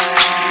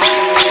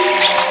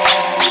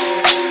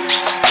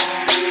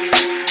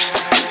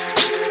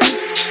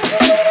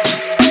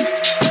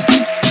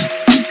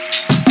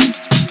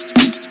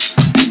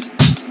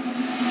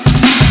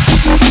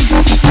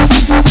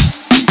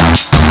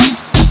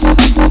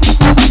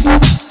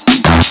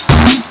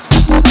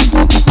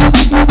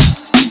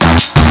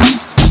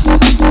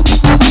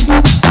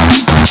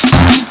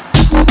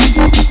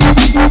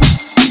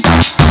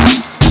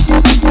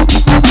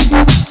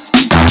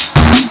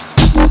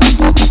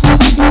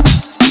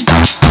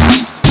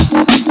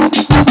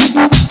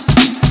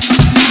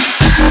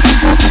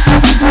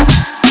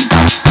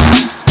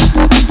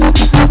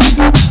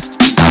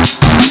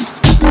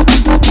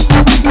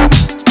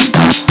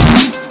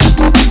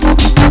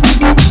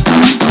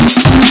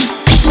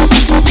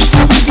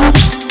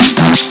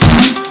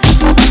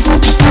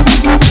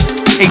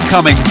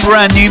 Incoming,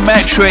 brand new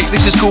metric.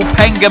 This is called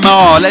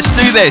Pengamar. Let's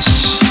do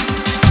this.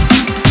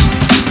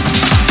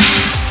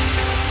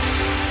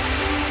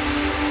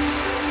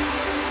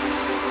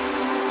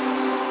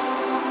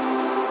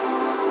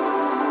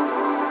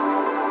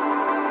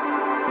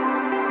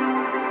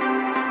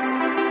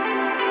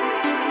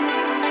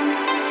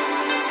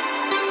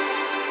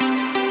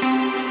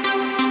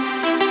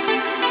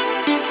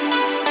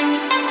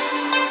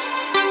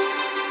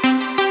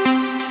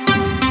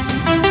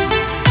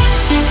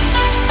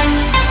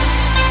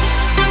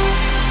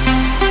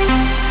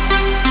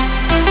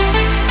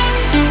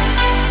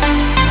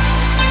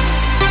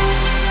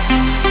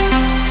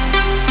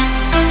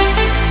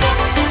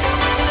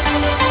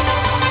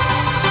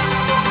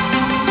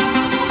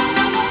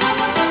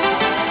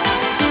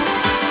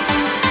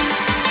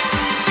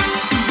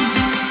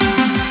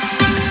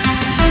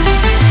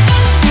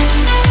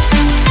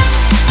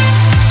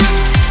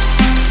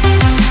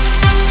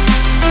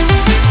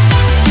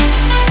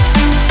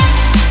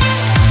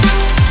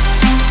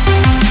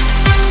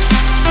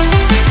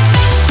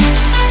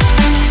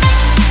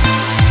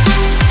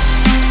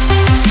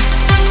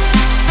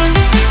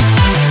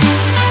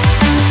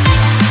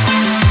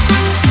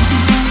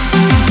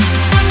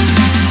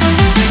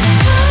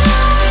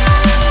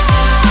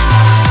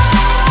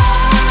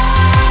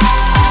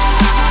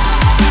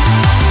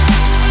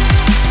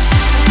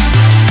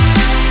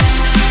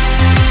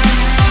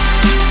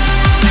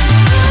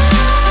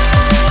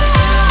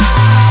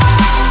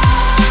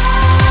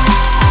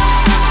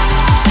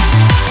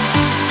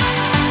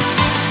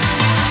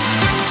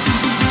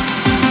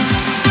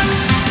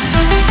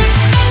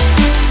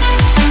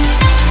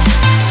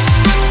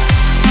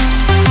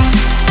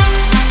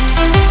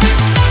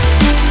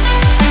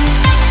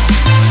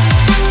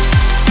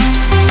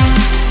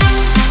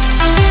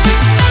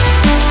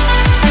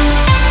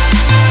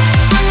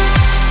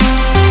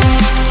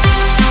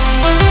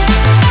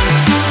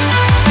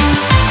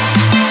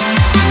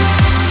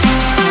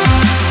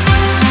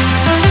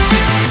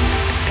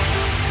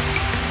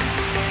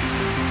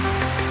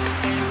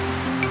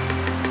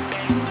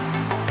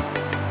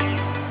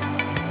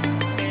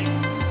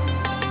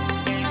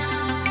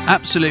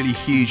 Absolutely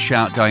huge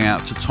shout going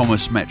out to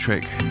Thomas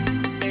Metric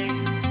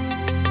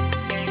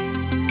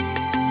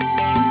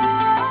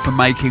for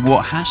making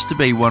what has to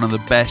be one of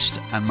the best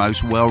and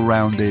most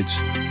well-rounded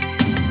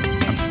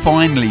and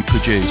finely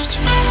produced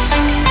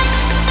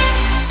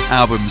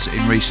albums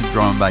in recent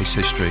drum and bass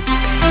history.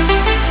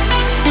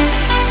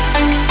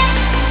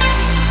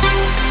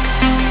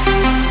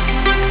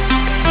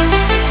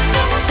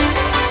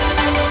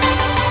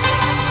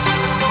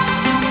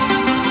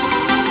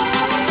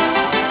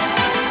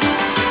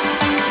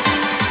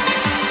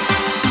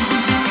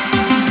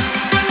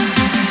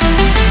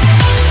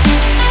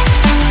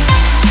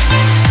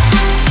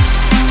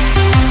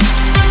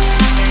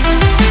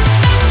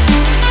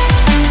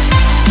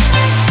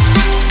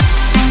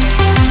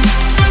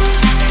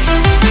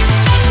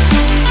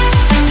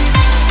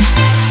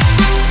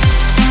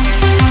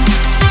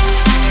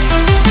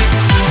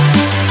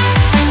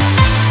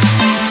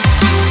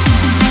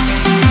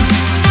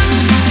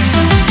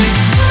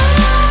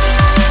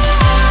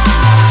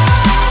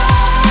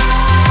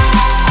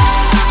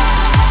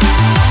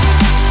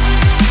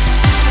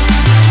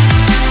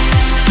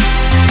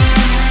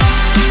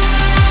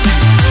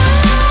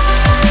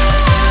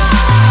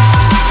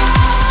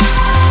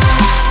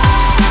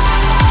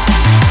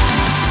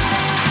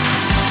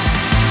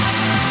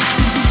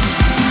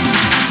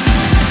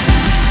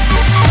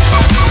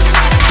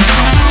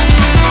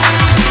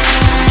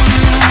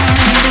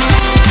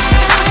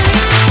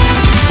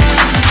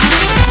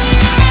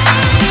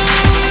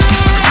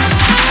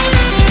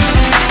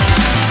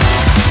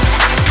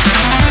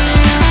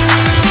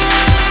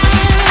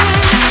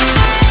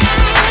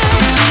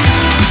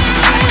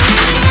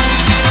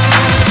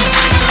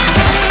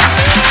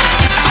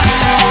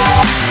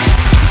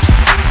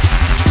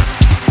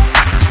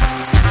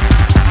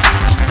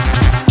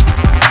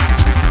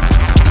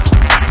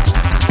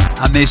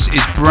 this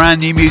is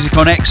brand new music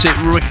on Exit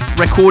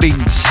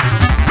Recordings.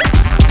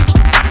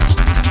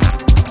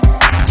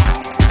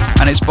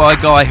 And it's by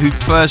a guy who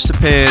first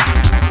appeared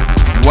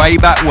way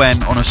back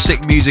when on a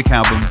Sick Music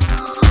album,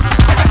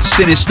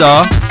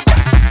 Sinistar.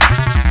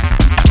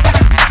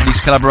 And he's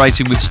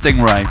collaborating with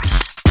Stingray.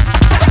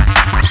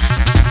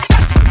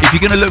 If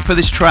you're going to look for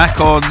this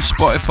track on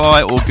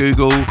Spotify or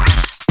Google,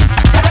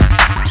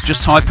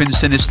 just type in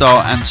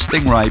Sinistar and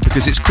Stingray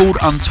because it's called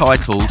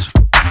Untitled.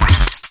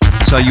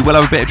 So you will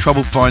have a bit of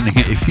trouble finding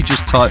it if you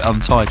just type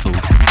Untitled.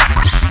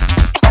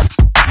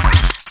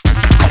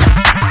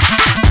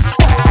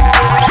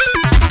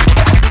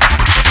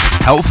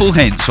 Helpful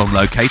hints on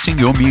locating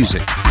your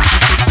music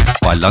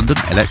by London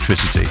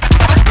Electricity.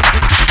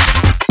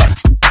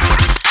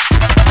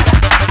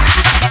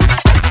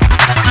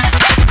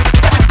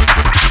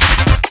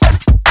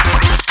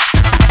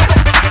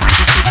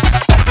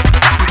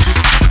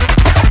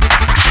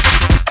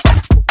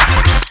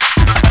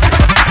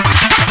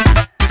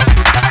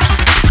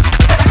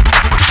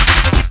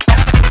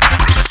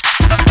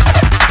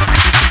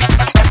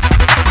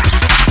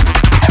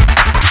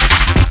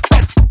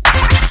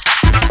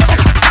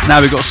 Now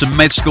we've got some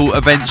Med School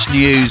events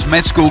news.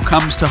 Med School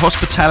comes to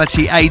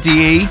Hospitality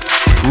ADE,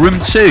 Room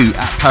 2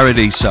 at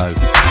Paradiso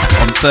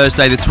on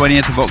Thursday the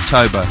 20th of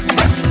October.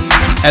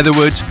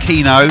 Etherwood,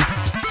 Keno,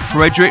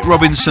 Frederick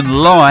Robinson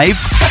live.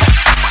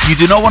 You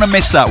do not want to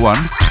miss that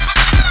one.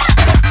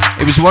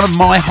 It was one of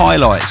my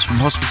highlights from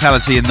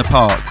Hospitality in the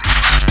Park.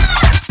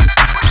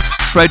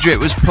 Frederick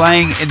was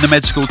playing in the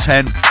Med School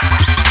tent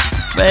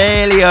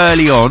fairly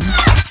early on.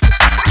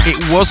 It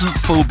wasn't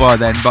full by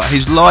then, but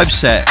his live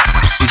set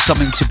is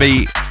something to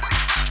be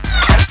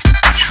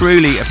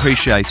truly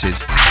appreciated.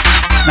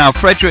 Now,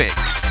 Frederick,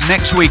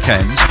 next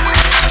weekend,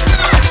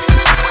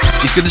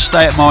 he's going to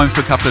stay at mine for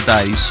a couple of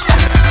days,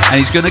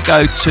 and he's going to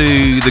go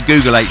to the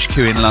Google HQ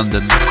in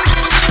London,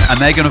 and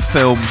they're going to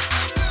film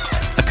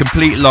a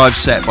complete live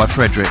set by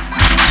Frederick,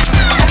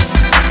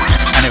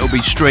 and it will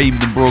be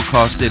streamed and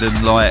broadcasted,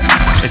 and like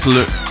it'll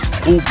look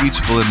all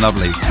beautiful and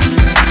lovely.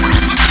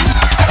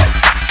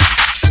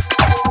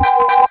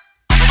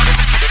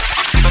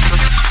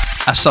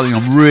 That's something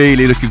I'm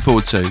really looking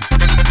forward to.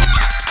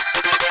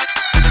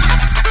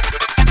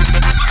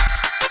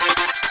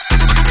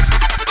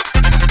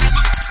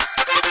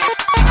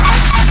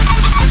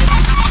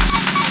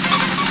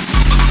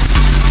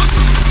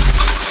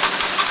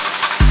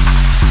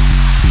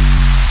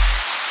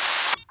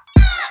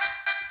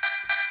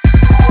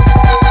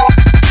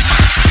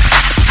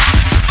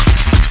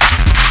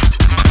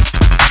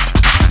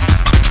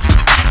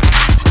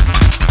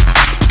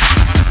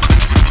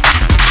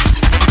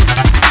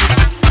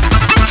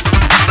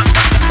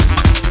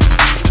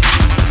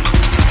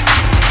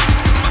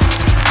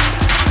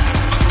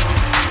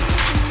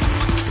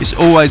 It's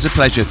always a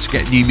pleasure to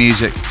get new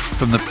music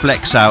from the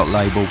Flex Out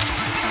label.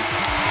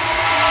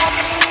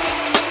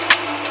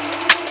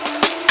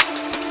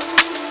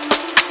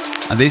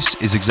 And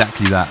this is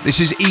exactly that. This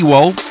is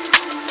Ewol,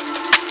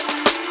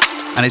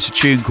 and it's a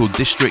tune called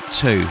District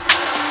 2.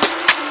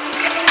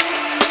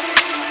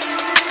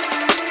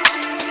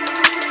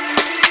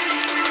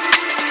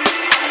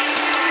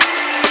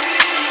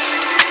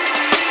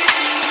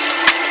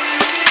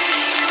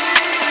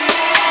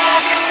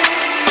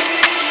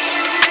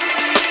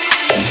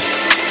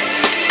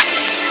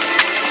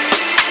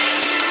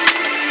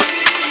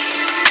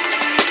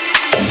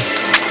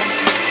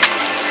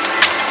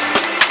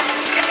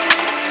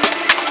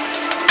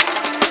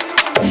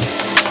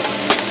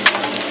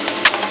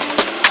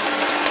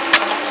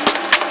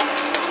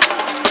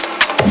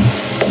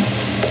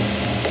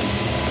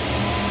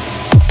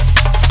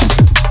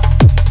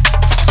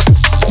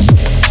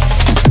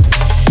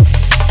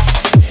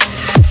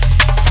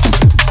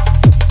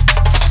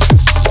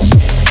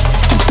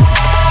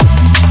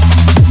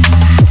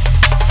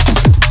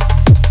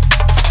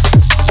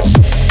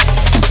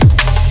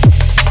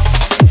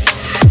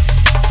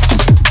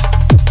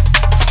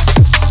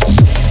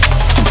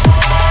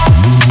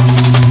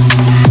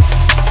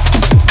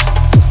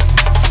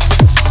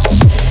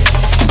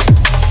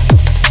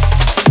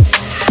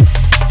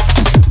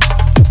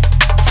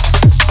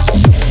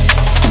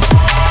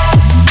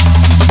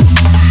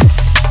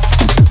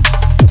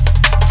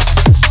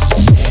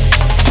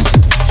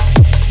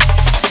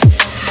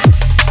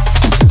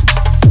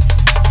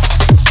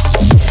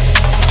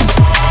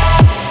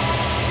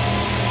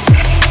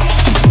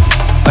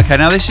 Okay,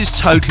 now this is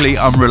totally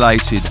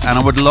unrelated, and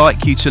I would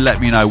like you to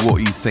let me know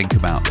what you think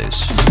about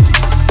this.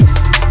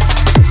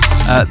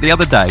 The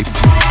other day,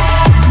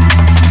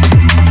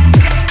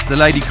 the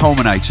Lady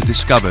Culminator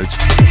discovered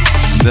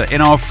that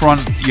in our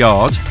front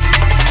yard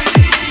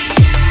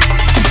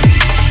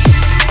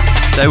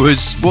there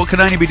was what can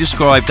only be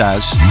described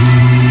as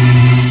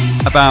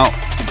about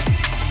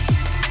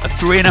a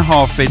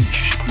 3.5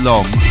 inch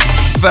long,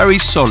 very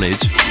solid,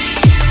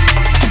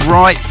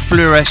 bright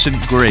fluorescent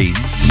green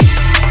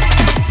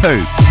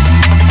poo.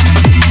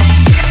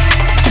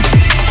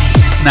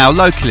 Now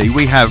locally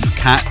we have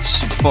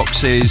cats,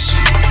 foxes,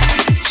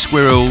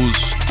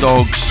 squirrels,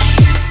 dogs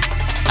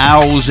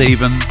owls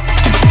even.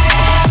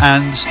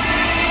 And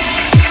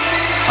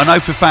I know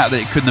for a fact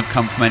that it couldn't have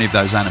come from any of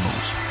those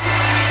animals.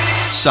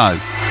 So,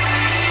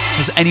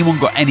 has anyone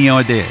got any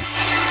idea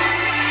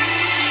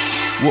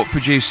what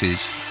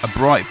produces a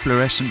bright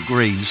fluorescent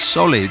green,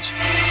 solid,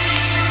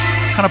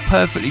 kind of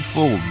perfectly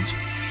formed,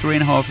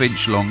 3.5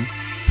 inch long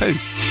poo?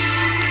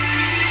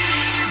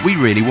 We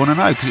really want to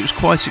know because it was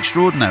quite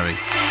extraordinary.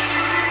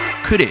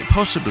 Could it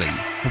possibly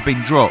have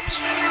been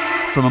dropped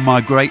from a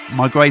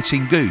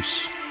migrating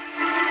goose?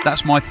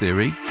 That's my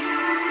theory.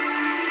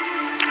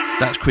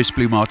 That's Chris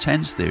Blue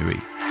Martin's theory.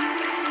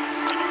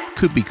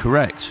 Could be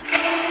correct.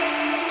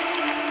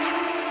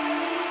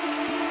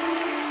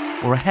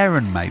 Or a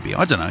heron maybe,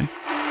 I don't know.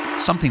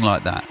 Something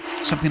like that.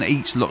 Something that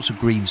eats lots of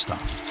green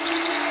stuff.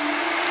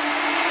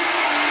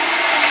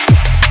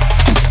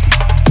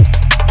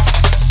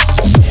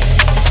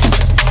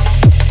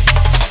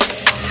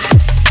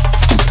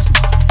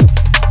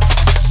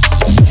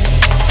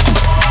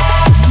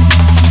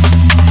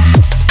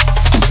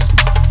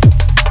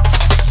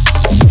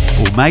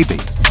 Or maybe,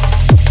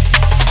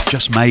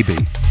 just maybe,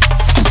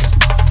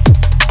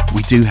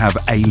 we do have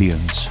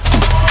aliens.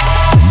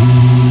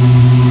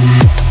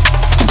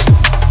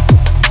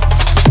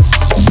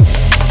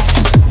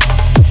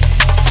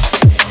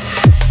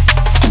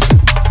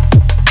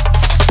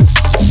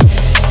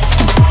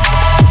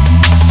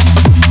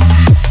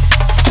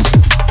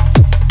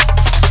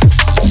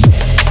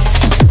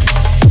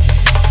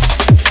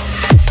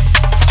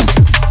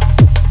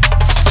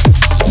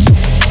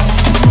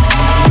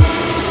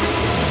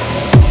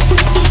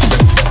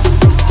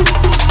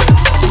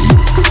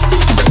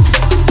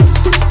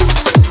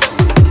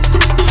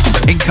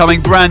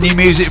 Incoming brand new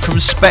music from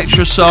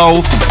Spectra Soul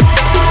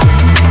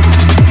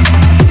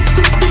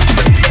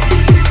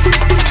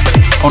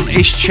on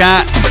Ish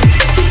Chat.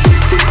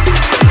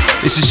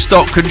 This is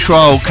Stock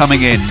Control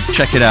coming in.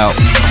 Check it out.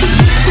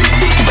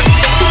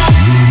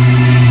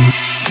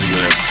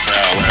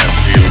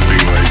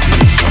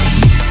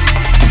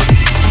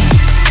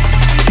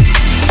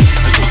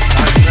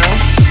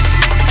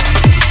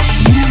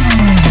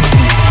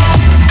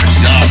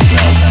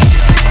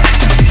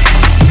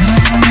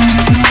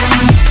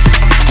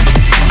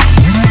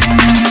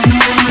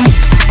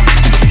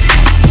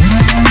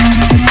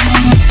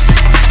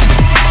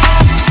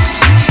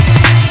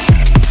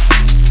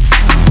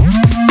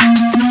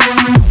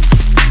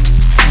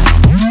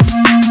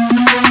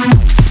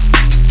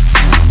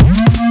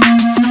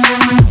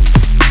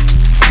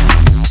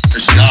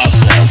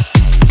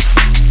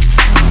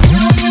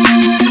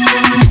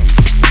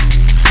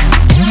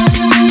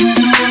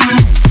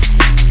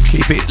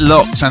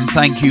 Locked, and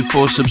thank you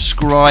for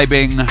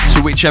subscribing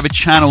to whichever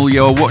channel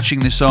you're watching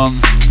this on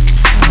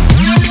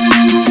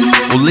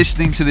or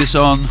listening to this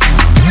on.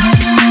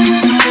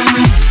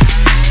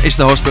 It's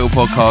the Hospital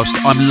Podcast.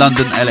 I'm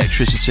London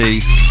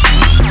Electricity,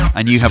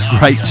 and you have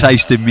great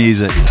taste in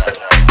music.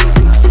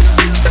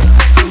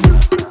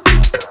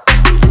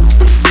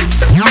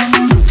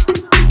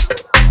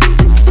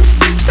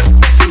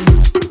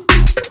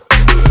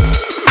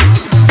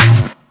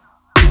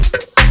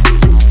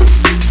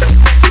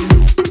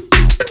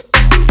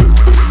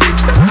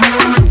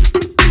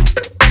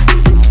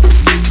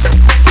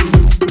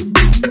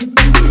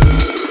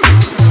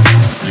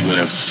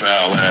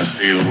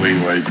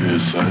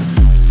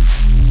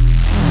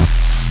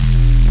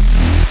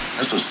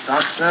 That's a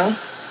stock sound?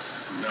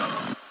 No.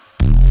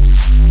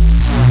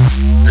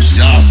 It's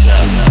y'all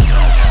sound.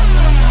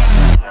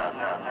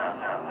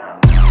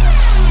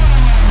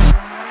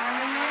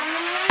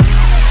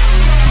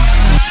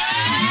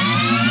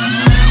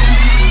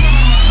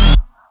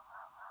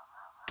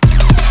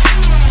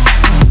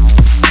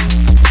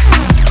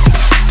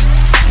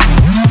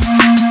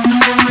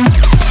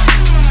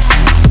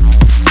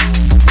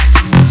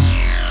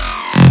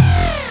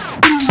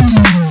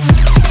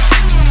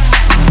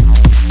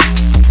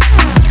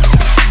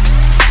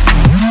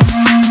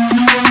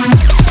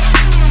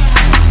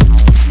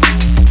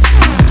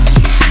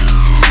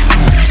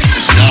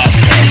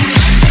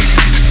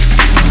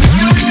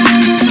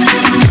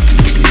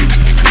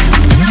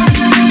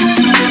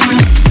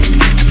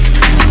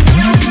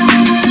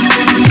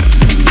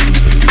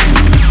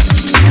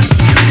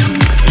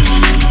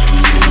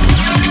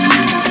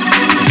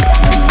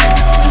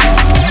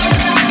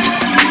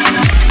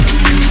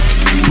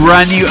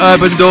 Brand new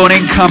Urban Dawn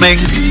incoming.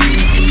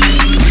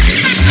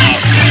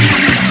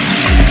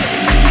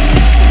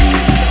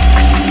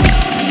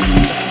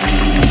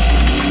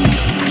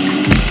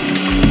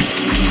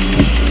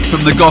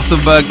 From the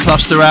Gothenburg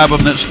Cluster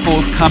album that's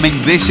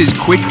forthcoming, this is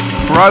Quid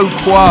Pro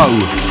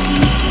Quo.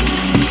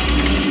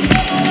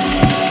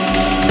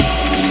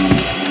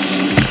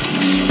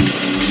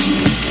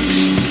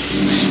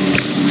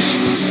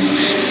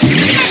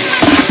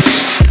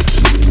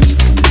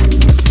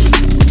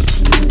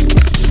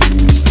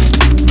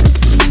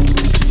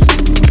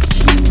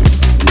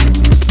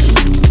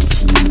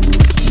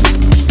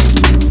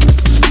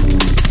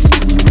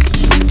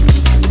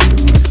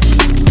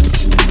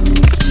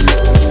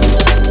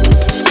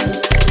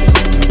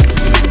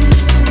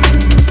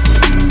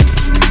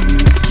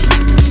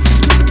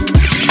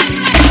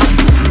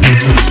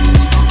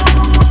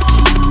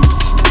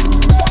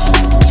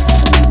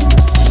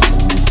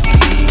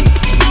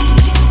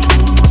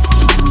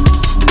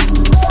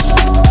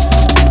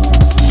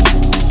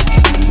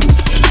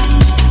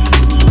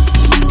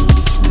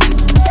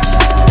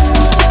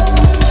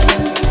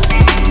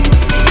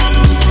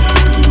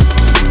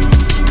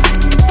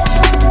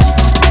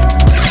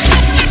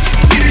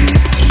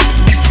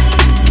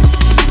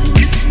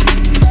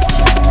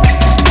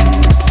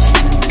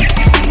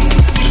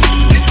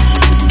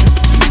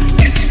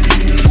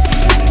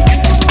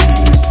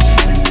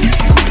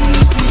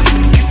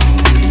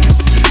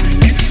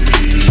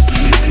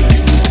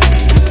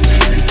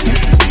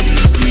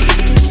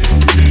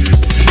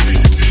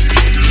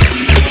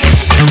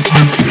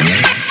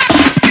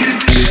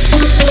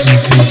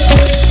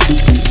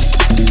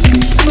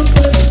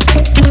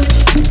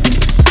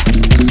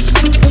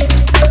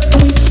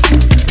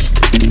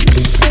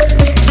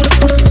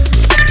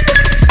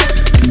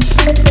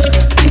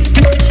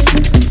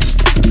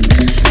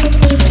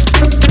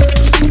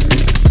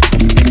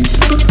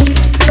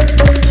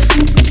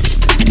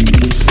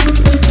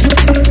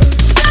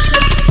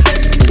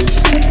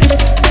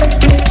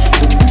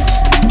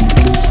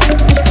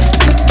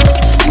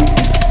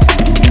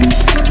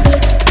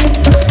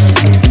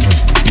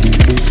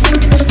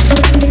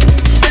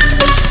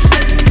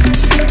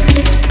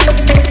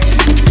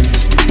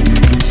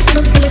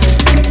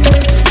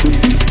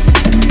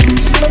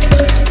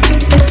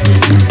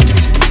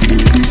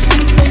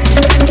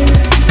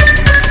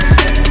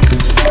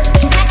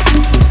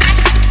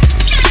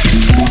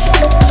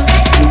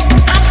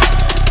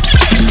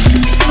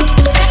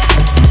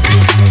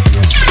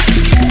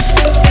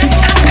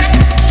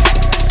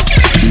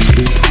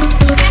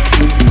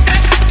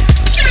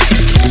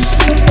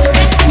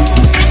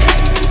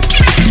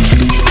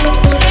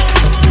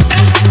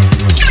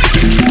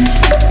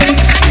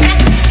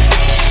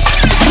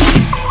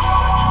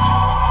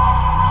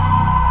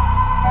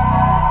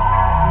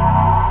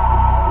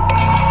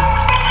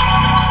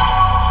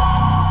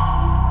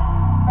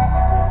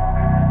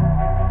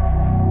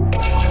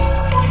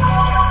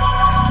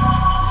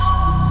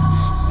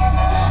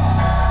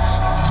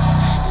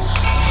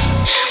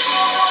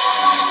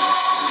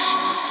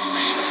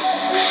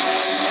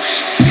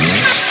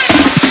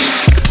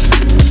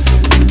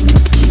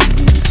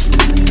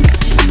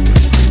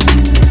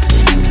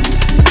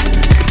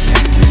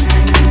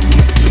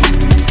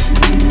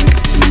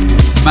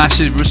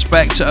 Massive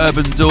respect to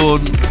Urban Dawn.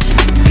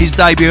 His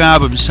debut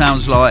album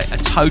sounds like a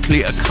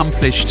totally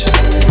accomplished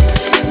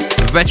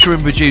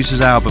veteran producer's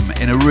album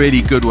in a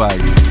really good way.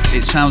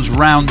 It sounds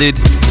rounded.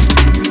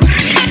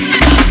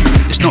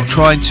 It's not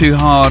trying too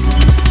hard.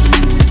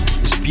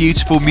 It's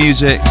beautiful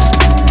music,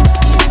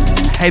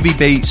 heavy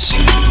beats,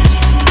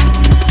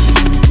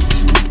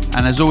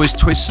 and there's always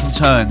twists and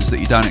turns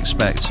that you don't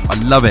expect.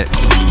 I love it.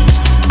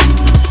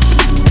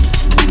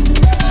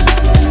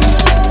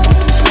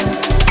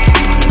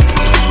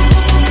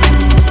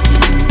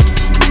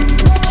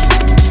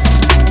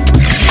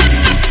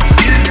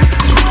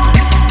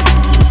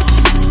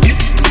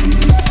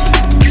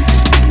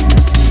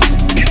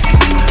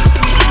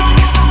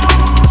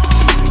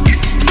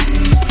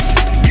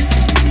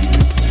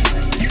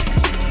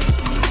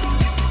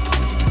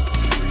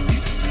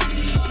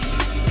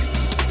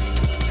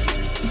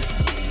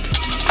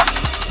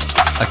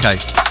 Okay,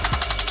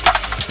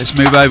 let's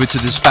move over to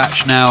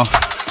Dispatch now.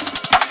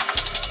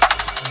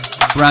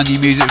 Brand new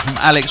music from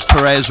Alex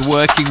Perez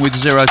working with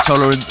Zero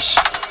Tolerance.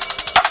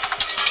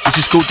 This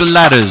is called The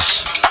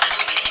Ladders.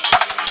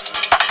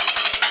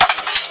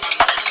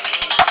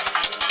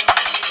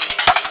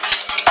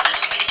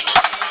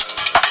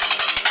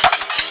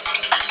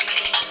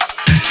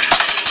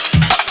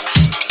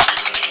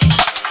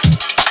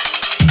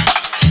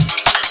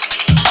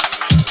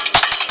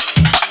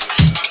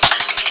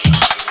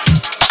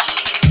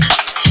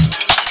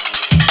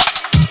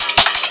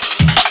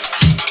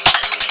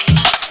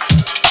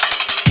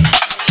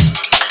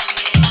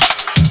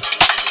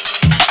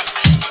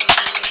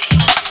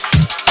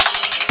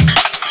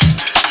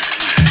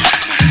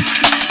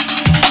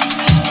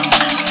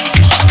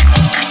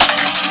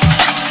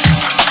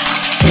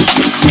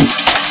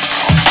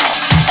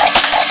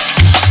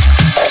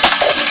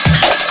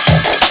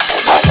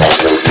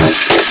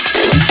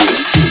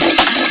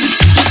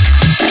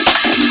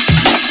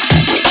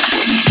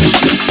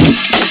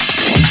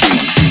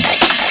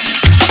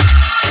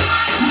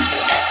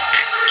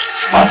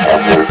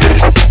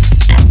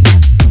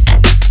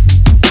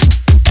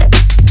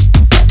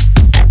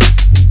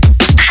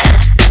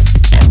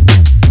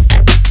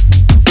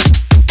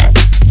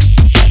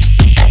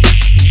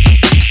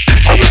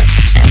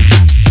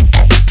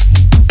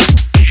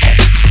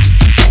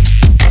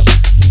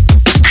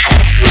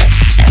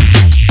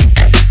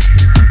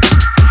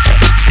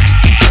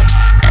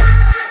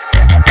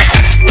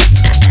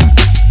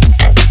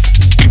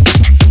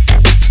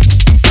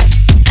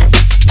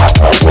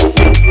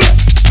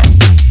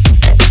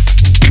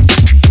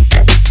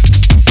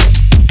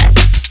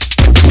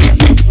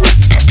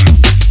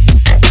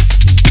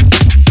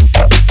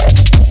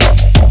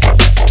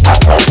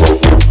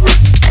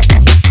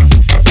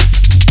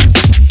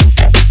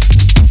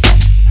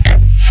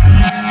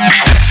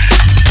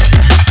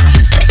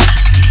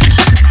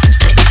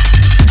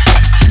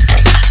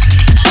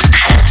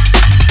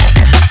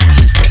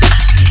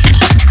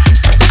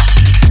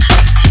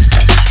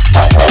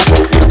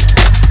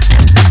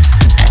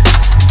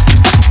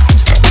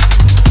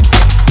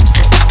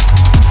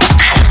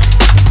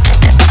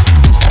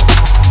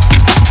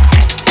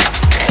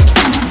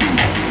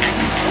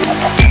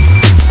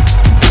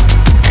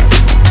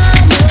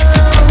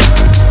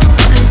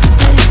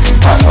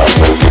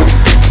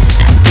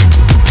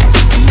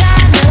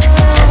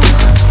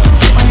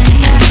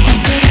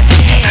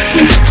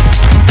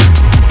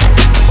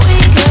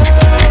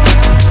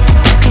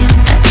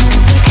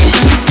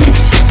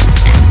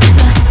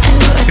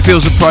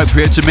 Feels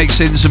appropriate to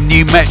mix in some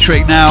new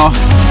Metric now.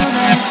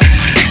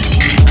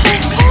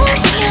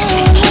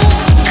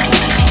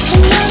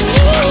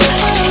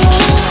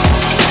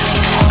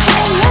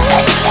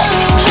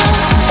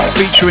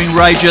 Featuring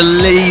Raja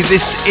Lee,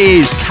 this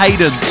is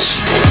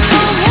Cadence.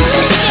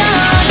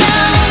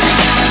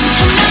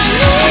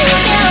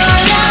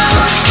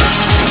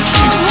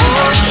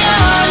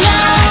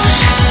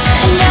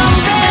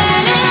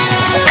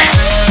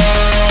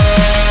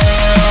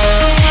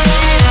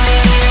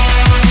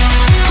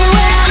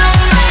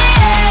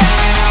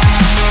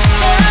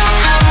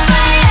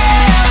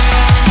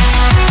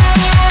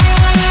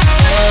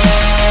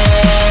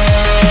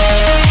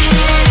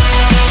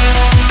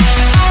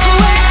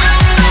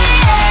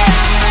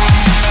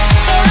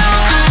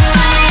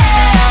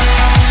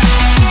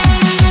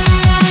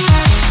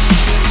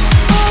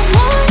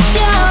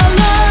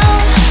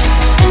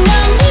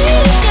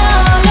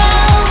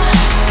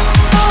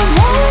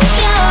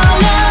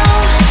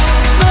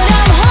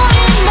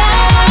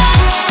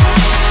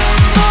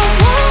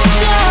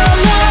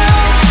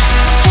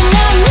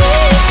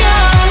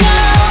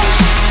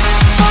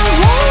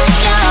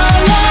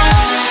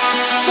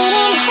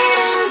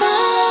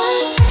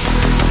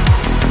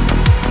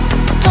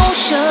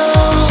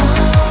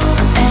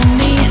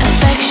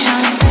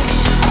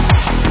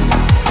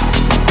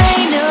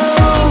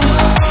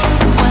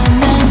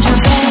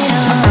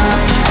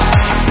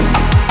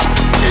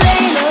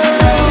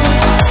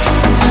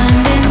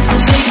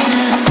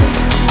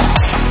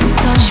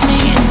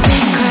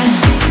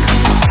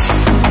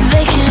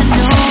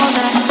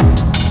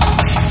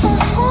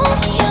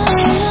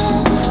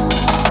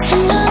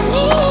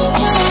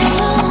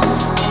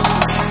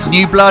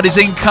 New Blood is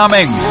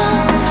incoming.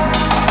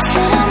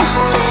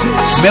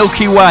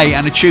 Milky Way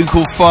and a tune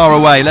called Far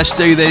Away. Let's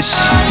do this.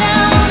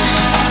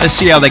 Let's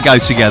see how they go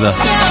together.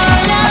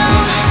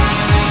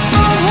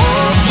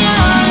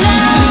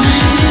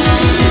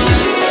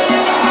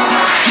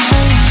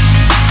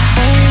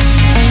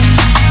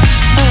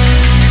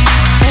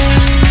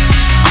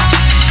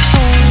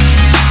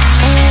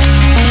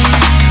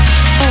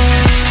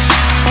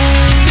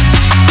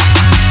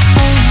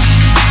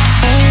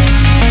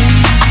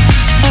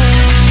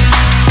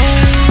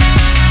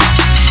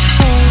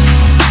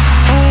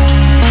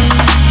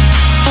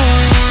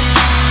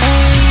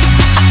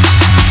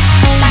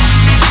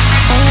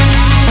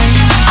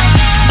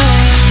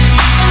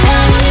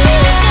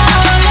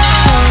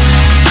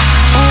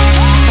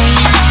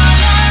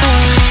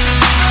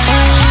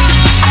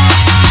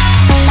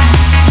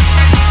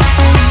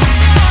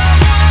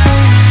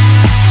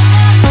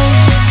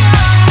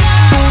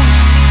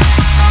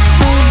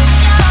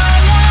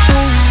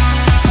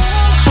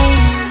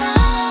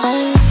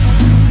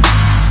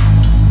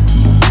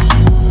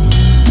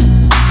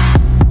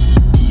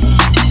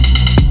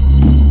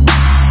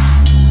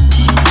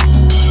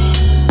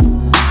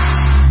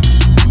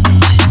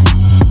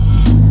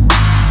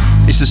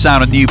 The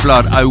sound of New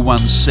Blood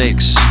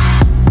 016.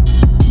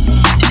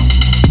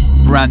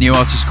 Brand new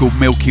artist called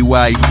Milky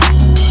Way.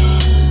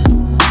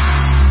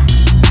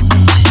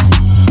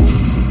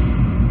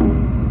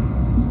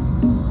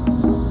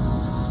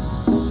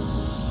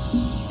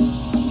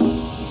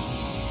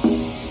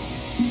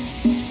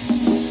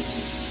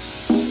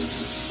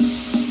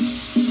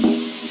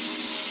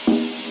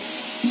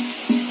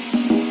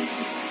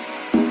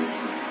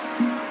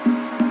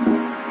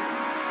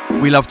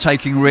 We love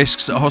taking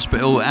risks at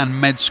hospital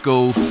and med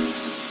school.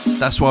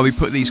 That's why we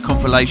put these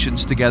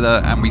compilations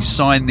together and we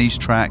sign these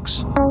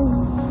tracks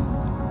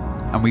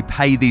and we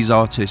pay these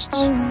artists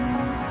to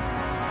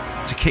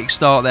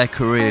kickstart their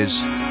careers.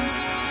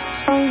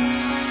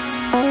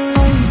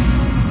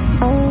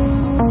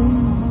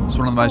 It's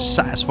one of the most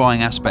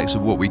satisfying aspects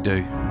of what we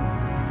do.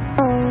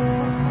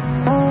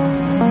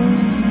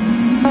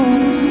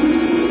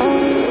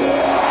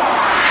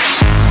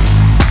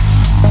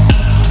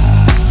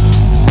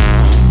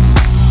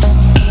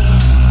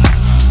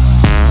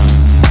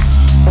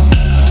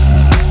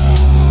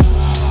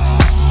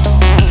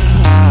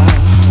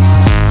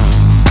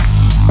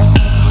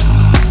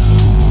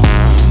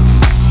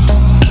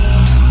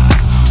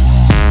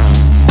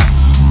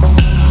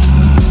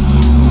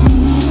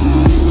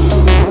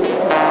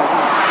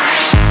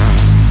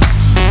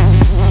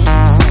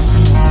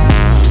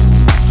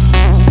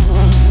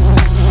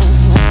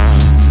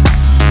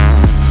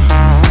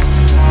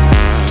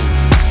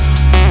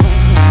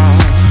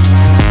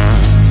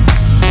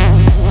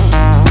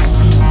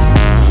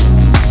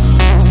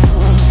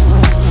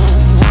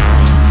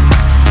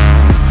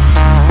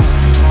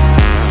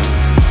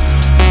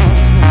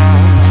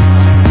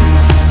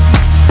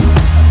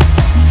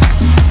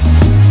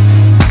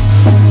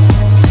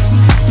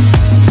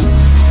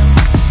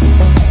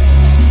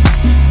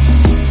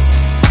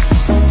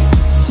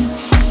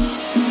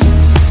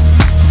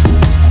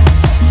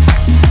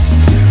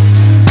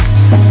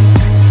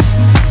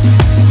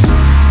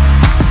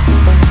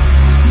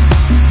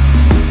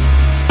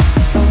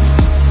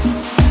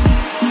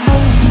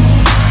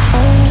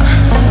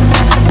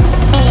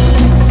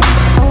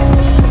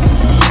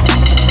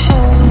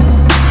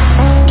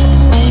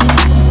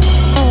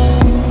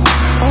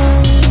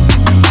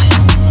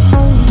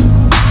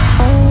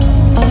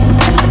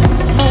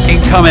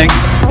 Coming.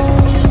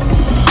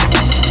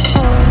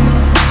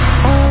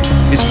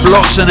 It's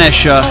Blocks and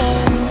Escher.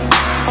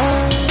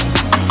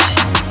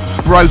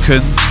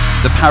 Broken,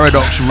 the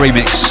Paradox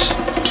remix.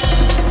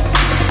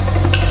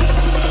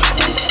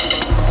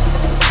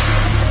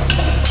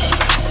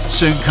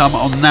 Soon come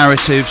on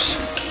Narratives.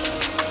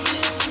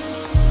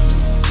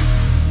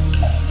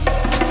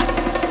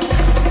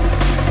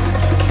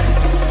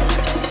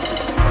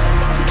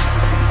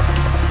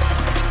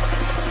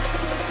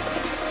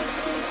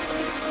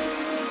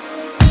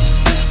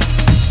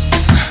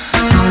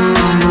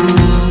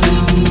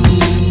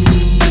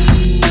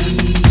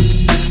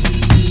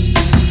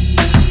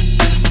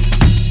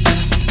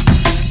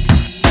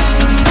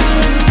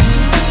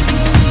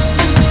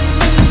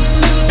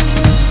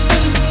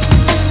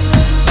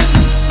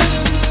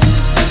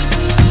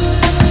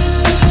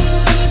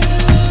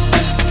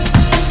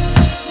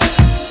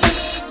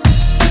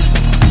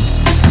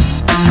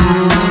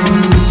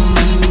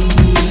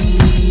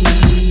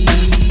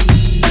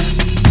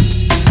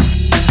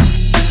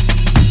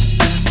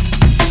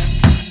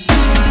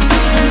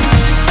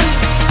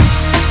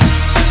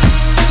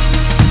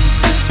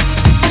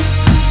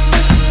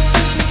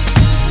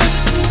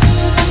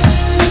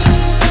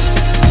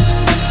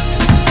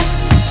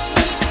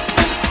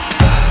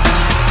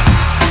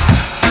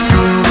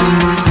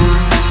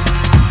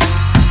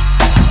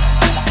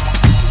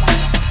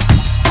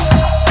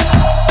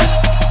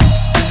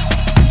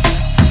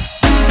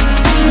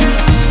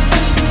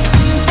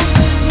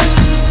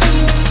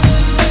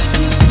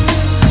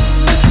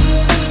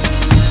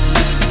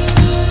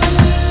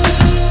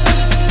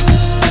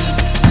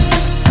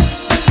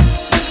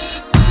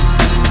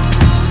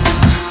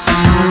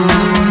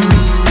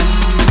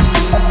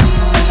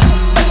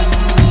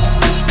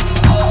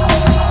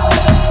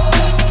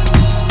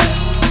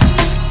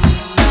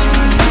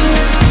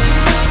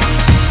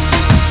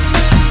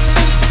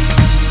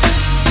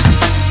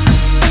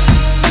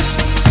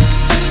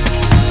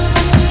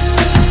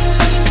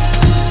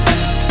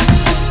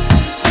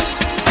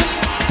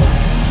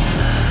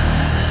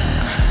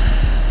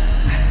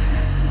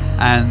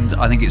 And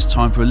I think it's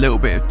time for a little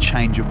bit of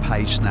change of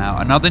pace now.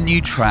 Another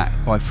new track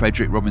by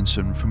Frederick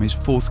Robinson from his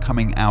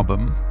forthcoming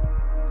album,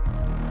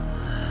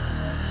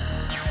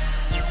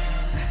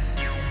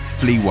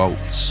 Flea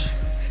Waltz.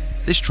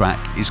 This track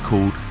is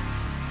called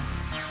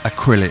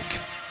Acrylic.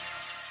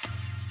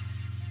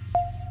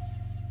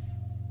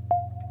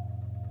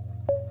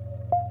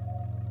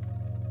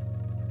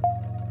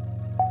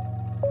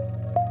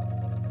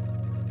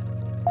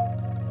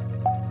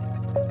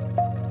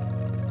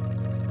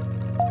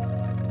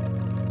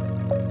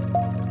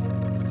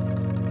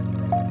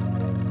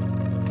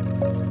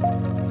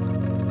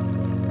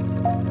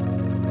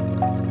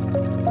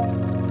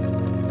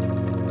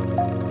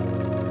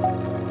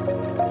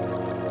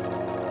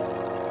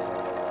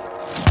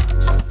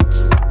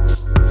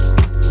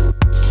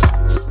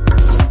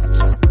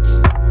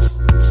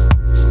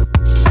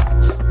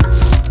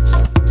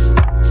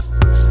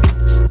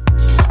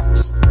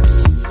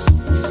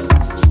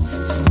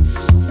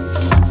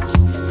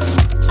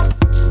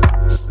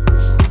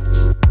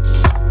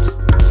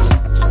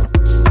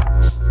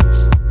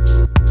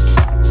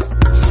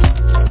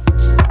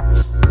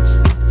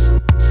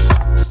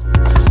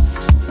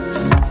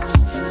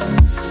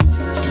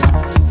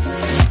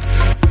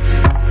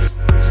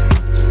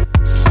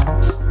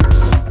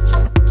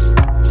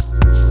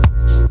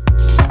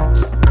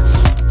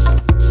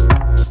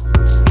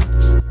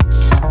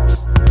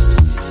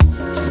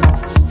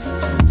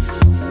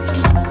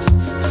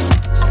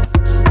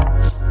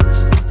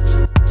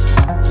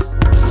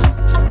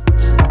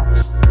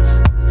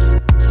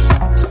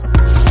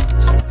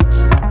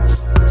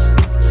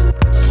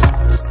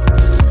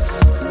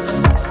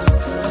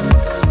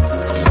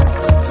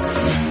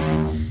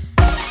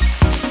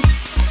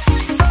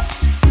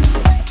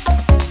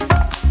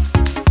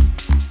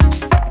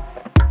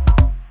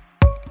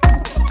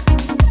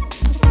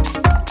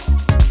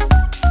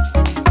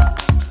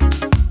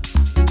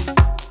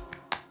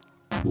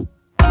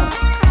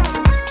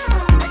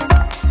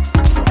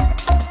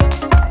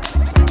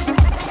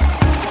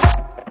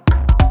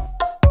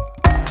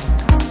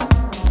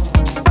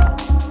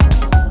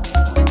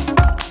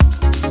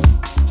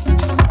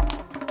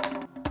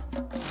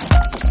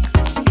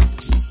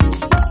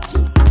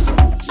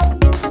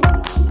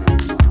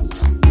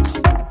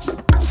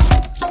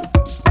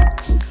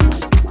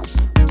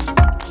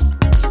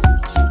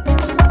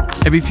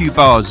 Every few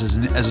bars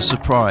as a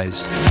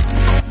surprise.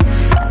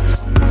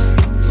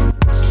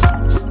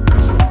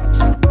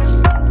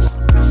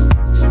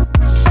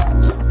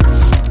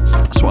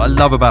 That's what I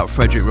love about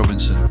Frederick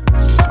Robinson.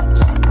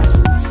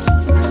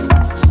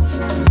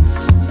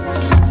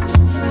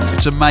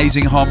 It's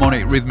amazing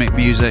harmonic rhythmic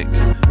music,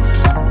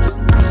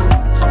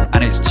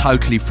 and it's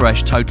totally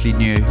fresh, totally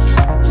new,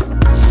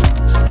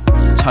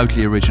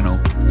 totally original.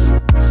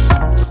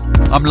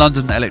 I'm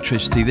London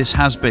Electricity. This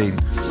has been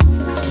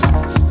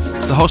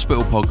The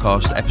Hospital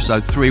Podcast,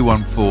 episode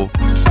 314.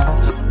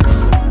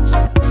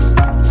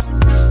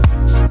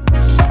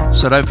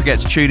 So don't forget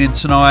to tune in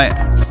tonight,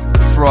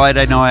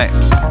 Friday night,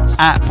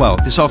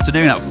 this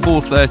afternoon at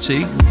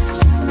 4:30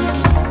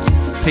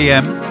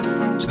 PM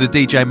to the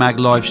DJ Mag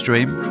live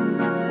stream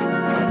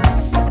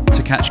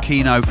to catch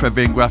Kino,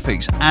 Fredvian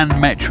Graphics and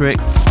Metric.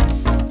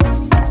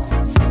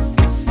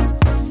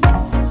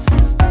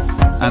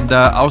 And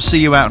I'll see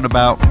you out and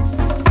about.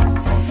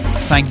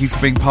 Thank you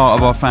for being part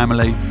of our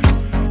family.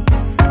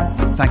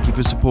 Thank you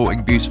for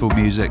supporting beautiful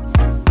music.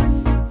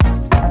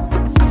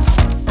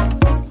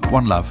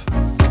 One love.